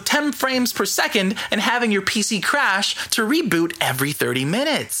playing with 10 frames per second and having your PC crash to reboot every 30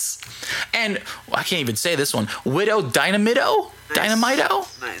 minutes. And I can't even say this one. Widow Dynamito?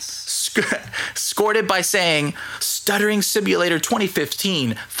 Nice. Scored it by saying, "Stuttering Simulator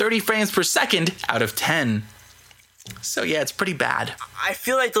 2015, 30 frames per second out of 10. So yeah, it's pretty bad. I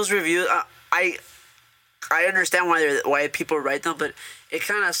feel like those reviews, I understand why people write them, but it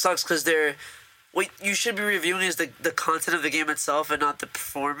kind of sucks because what you should be reviewing is the content of the game itself and not the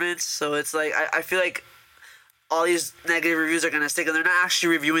performance. So it's like, I feel like all these negative reviews are going to stick, and they're not actually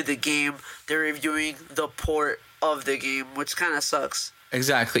reviewing the game. They're reviewing the port of the game, which kind of sucks.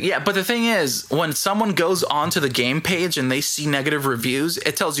 Exactly. Yeah, but the thing is, when someone goes onto the game page and they see negative reviews,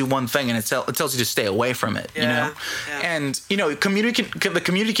 it tells you one thing, and it tells you to stay away from it, you know? Yeah. And, the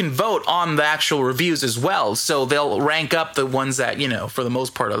community can vote on the actual reviews as well, so they'll rank up the ones that, for the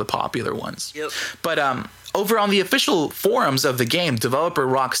most part are the popular ones. Yep. But over on the official forums of the game, developer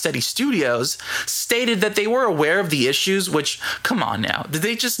Rocksteady Studios stated that they were aware of the issues, which, come on now, did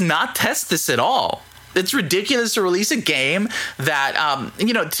they just not test this at all? It's ridiculous to release a game that,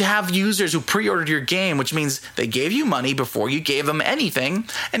 to have users who pre-ordered your game, which means they gave you money before you gave them anything,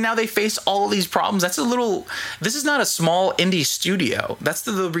 and now they face all of these problems. This is not a small indie studio. That's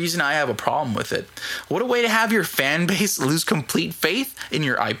the reason I have a problem with it. What a way to have your fan base lose complete faith in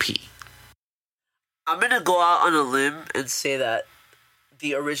your IP. I'm going to go out on a limb and say that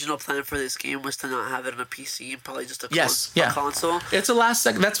the original plan for this game was to not have it on a PC and probably just a console. It's a last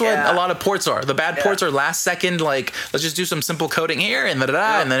second. That's what a lot of ports are. The bad ports are last second, like, let's just do some simple coding here and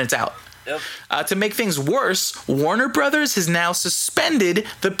and then it's out. Yep. To make things worse, Warner Brothers has now suspended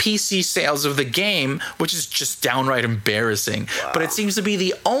the PC sales of the game, which is just downright embarrassing. Wow. But it seems to be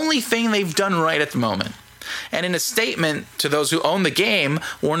the only thing they've done right at the moment. And in a statement to those who own the game,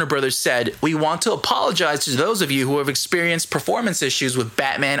 Warner Brothers said, "We want to apologize to those of you who have experienced performance issues with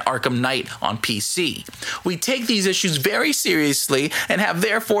Batman Arkham Knight on PC. We take these issues very seriously and have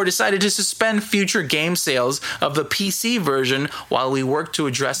therefore decided to suspend future game sales of the PC version while we work to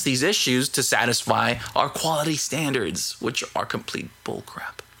address these issues to satisfy our quality standards," which are complete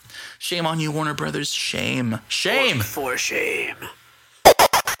bullcrap. Shame on you, Warner Brothers. Shame. Shame. For shame.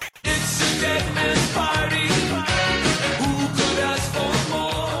 It's a dead man's party. Who could ask for more?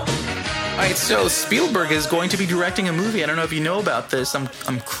 All right, so Spielberg is going to be directing a movie. I don't know if you know about this. I'm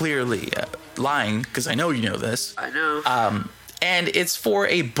clearly lying because I know you know this. I know. And it's for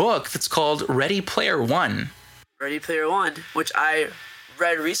a book that's called Ready Player One. Ready Player One, which I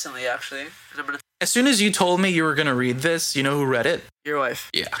read recently, actually. And As soon as you told me you were going to read this, you know who read it? Your wife.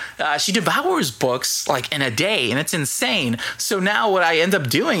 Yeah. She devours books like in a day, and it's insane. So now what I end up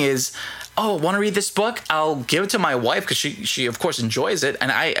doing is, want to read this book? I'll give it to my wife because she of course enjoys it,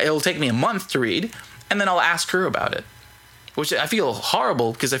 and it'll take me a month to read, and then I'll ask her about it. Which I feel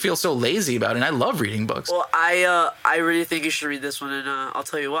horrible because I feel so lazy about it, and I love reading books. Well, I really think you should read this one, and I'll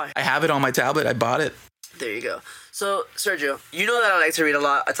tell you why. I have it on my tablet. I bought it. There you go. So, Sergio, you know that I like to read a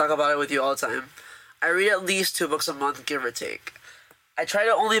lot. I talk about it with you all the time. I read at least 2 books a month, give or take. I try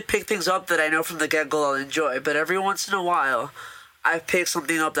to only pick things up that I know from the get-go I'll enjoy, but every once in a while, I pick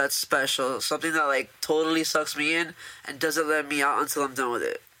something up that's special, something that, totally sucks me in and doesn't let me out until I'm done with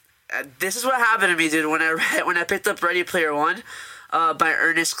it. And this is what happened to me, dude, when I picked up Ready Player One by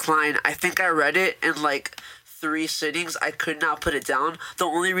Ernest Cline. I think I read it in, 3 sittings. I could not put it down. The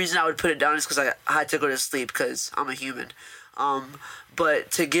only reason I would put it down is because I had to go to sleep because I'm a human.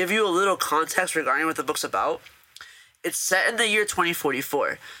 But to give you a little context regarding what the book's about, it's set in the year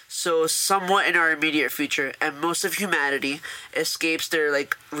 2044, so somewhat in our immediate future, and most of humanity escapes their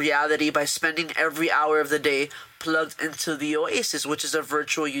reality by spending every hour of the day plugged into the Oasis, which is a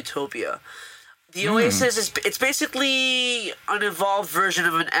virtual utopia. The Oasis it's basically an evolved version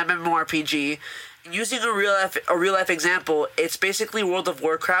of an MMORPG. Using a real life example, it's basically World of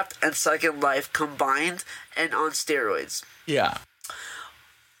Warcraft and Second Life combined and on steroids. Yeah.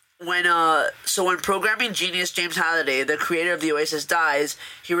 When programming genius James Halliday, the creator of the Oasis, dies,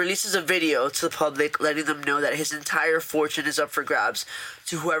 he releases a video to the public letting them know that his entire fortune is up for grabs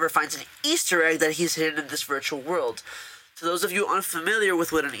to whoever finds an Easter egg that he's hidden in this virtual world. To those of you unfamiliar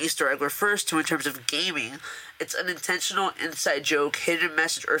with what an Easter egg refers to in terms of gaming, it's an intentional inside joke, hidden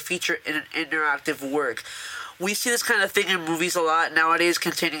message, or feature in an interactive work. We see this kind of thing in movies a lot nowadays,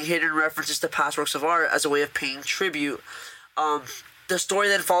 containing hidden references to past works of art as a way of paying tribute. The story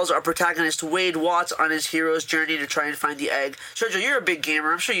then follows our protagonist Wade Watts on his hero's journey to try and find the egg. Sergio, you're a big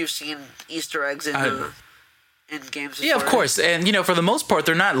gamer. I'm sure you've seen Easter eggs in games. Yeah, of course. And, for the most part,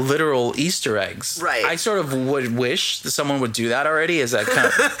 they're not literal Easter eggs. Right. I sort of would wish that someone would do that already as a kind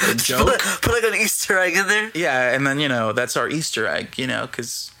of a joke. Put like an Easter egg in there. Yeah, and then, that's our Easter egg,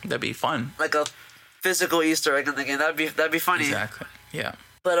 because that'd be fun. Like a physical Easter egg in the game. That'd be funny. Exactly. Yeah.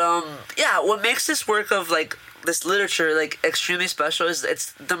 But what makes this work of this literature extremely special is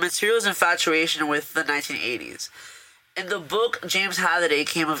it's the material's infatuation with the 1980s. In the book, James Halliday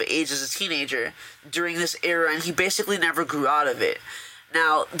came of age as a teenager during this era, and he basically never grew out of it.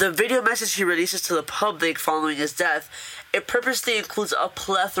 Now, the video message he releases to the public following his death, it purposely includes a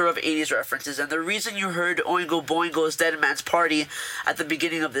plethora of 80s references, and the reason you heard Oingo Boingo's Dead Man's Party at the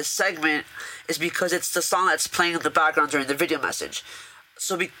beginning of this segment is because it's the song that's playing in the background during the video message.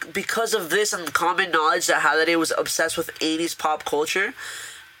 So because of this and common knowledge that Halliday was obsessed with 80s pop culture,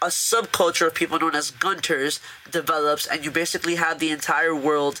 a subculture of people known as Gunters develops, and you basically have the entire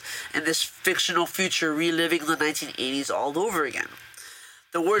world in this fictional future reliving the 1980s all over again.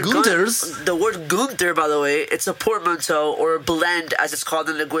 The word Gunters? The word Gunter, by the way, it's a portmanteau or a blend, as it's called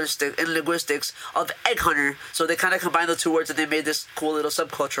in linguistics, of egg hunter. So they kind of combined the two words and they made this cool little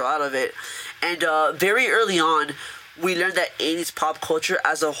subculture out of it. And very early on, we learned that 80s pop culture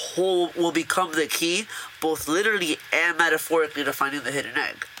as a whole will become the key, both literally and metaphorically, to finding the hidden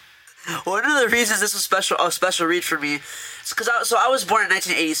egg. One of the reasons this was a special read for me is because I was born in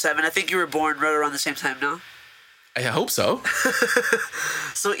 1987. I think you were born right around the same time, no? I hope so.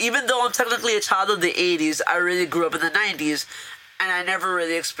 So even though I'm technically a child of the 80s, I really grew up in the 90s, and I never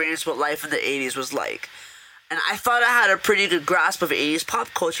really experienced what life in the 80s was like. And I thought I had a pretty good grasp of 80s pop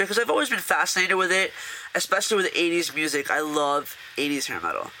culture because I've always been fascinated with it, especially with 80s music. I love 80s hair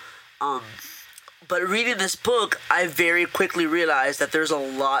metal. But reading this book, I very quickly realized that there's a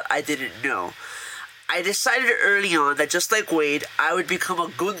lot I didn't know. I decided early on that just like Wade, I would become a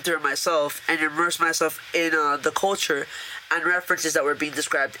Gunther myself and immerse myself in the culture and references that were being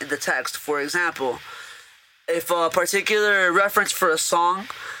described in the text. For example, if a particular reference for a song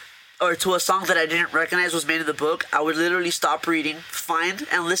or to a song that I didn't recognize was made in the book, I would literally stop reading, find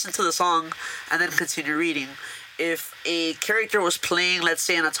and listen to the song, and then continue reading. If a character was playing, let's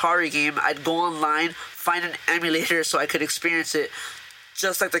say, an Atari game, I'd go online, find an emulator so I could experience it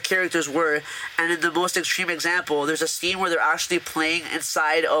just like the characters were. And in the most extreme example, there's a scene where they're actually playing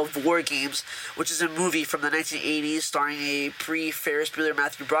inside of War Games, which is a movie from the 1980s starring a pre-Ferris Bueller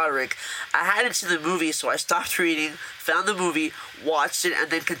Matthew Broderick. I hadn't seen the movie, so I stopped reading, found the movie, watched it, and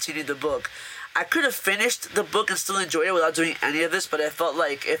then continued the book. I could have finished the book and still enjoyed it without doing any of this, but I felt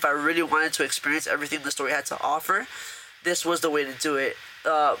like if I really wanted to experience everything the story had to offer, this was the way to do it.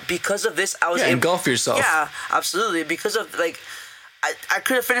 Because of this, I was engulf yourself. Yeah, absolutely. Because of I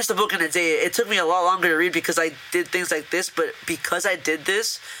could have finished the book in a day. It took me a lot longer to read because I did things like this, but because I did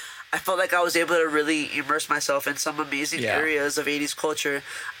this, I felt like I was able to really immerse myself in some amazing areas of 80s culture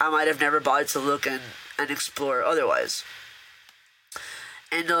I might have never bothered to look and explore otherwise.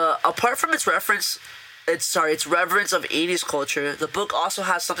 And apart from its reverence of 80s culture, the book also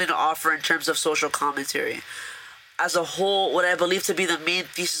has something to offer in terms of social commentary. As a whole, what I believe to be the main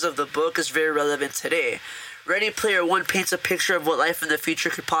thesis of the book is very relevant today. Ready Player One paints a picture of what life in the future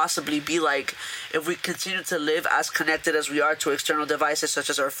could possibly be like if we continue to live as connected as we are to external devices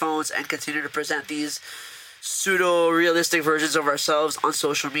such as our phones and continue to present these pseudo-realistic versions of ourselves on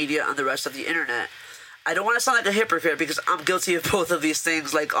social media and the rest of the internet. I don't want to sound like a hypocrite because I'm guilty of both of these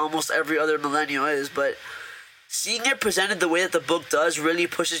things like almost every other millennial is, but seeing it presented the way that the book does really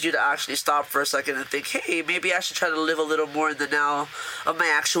pushes you to actually stop for a second and think, hey, maybe I should try to live a little more in the now of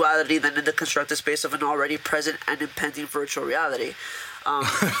my actuality than in the constructed space of an already present and impending virtual reality.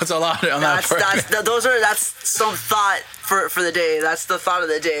 That's a lot on that part. That's some thought for the day. That's the thought of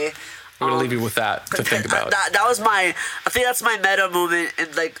the day. I'm going to leave you with that to think about. I think that's my meta moment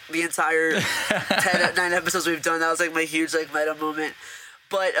in like the entire 9 episodes we've done. That was like my huge like meta moment.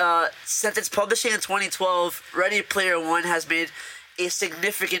 But since its publishing in 2012, Ready Player One has made a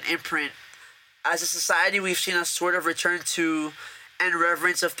significant imprint. As a society, we've seen a sort of return to and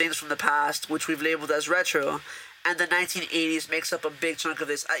reverence of things from the past, which we've labeled as retro. And the 1980s makes up a big chunk of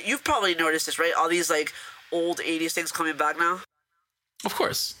this. You've probably noticed this, right? All these like old 80s things coming back now. Of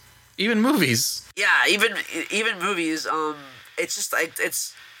course. Even movies. Yeah, even movies. It's just like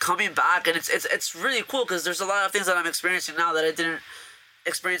it's coming back, and it's really cool because there's a lot of things that I'm experiencing now that I didn't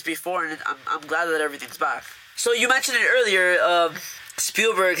experience before, and I'm glad that everything's back. So you mentioned it earlier.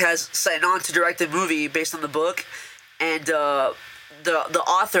 Spielberg has signed on to direct a movie based on the book, and the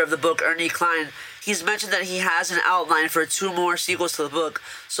author of the book, Ernie Klein, he's mentioned that he has an outline for 2 more sequels to the book,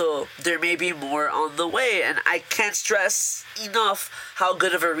 so there may be more on the way, and I can't stress enough how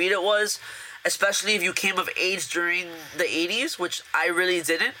good of a read it was, especially if you came of age during the 80s, which I really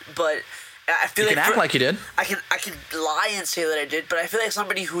didn't, but I feel You can act like you did. I can lie and say that I did, but I feel like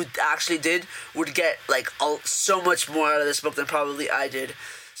somebody who actually did would get like so much more out of this book than probably I did.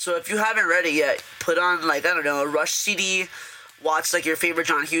 So if you haven't read it yet, put on like, I don't know, a Rush CD, watch like your favorite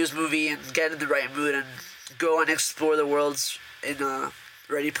John Hughes movie, and get in the right mood and go and explore the worlds in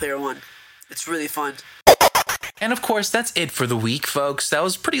Ready Player One. It's really fun. And of course, that's it for the week, folks. That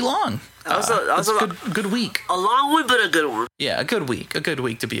was pretty long. That was a good week. A long one, but a good one. Yeah, a good week. A good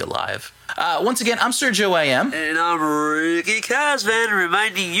week to be alive. Once again, I'm Sergio AM. And I'm Ricky Casvan,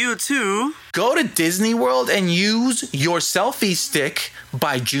 reminding you to Go to Disney World and use your selfie stick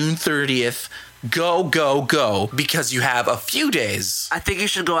by June 30th. Go, go, go, because you have a few days. I think you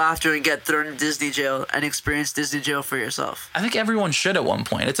should go after and get thrown in Disney jail and experience Disney jail for yourself. I think everyone should at one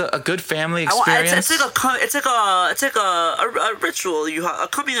point. It's a good family experience. It's like a ritual. A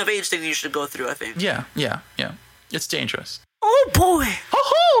coming of age thing you should go through, I think. Yeah. It's dangerous. Oh boy.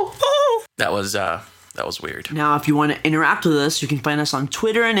 Oh. That was weird. Now, if you want to interact with us, you can find us on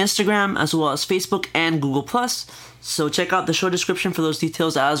Twitter and Instagram, as well as Facebook and Google+. So check out the show description for those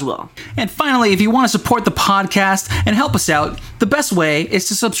details as well. And finally, if you want to support the podcast and help us out, the best way is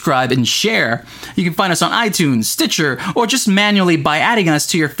to subscribe and share. You can find us on iTunes, Stitcher, or just manually by adding us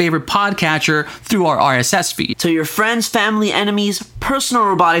to your favorite podcatcher through our RSS feed. To your friends, family, enemies, personal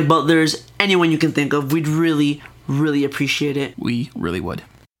robotic butlers, anyone you can think of, we'd really, really appreciate it. We really would.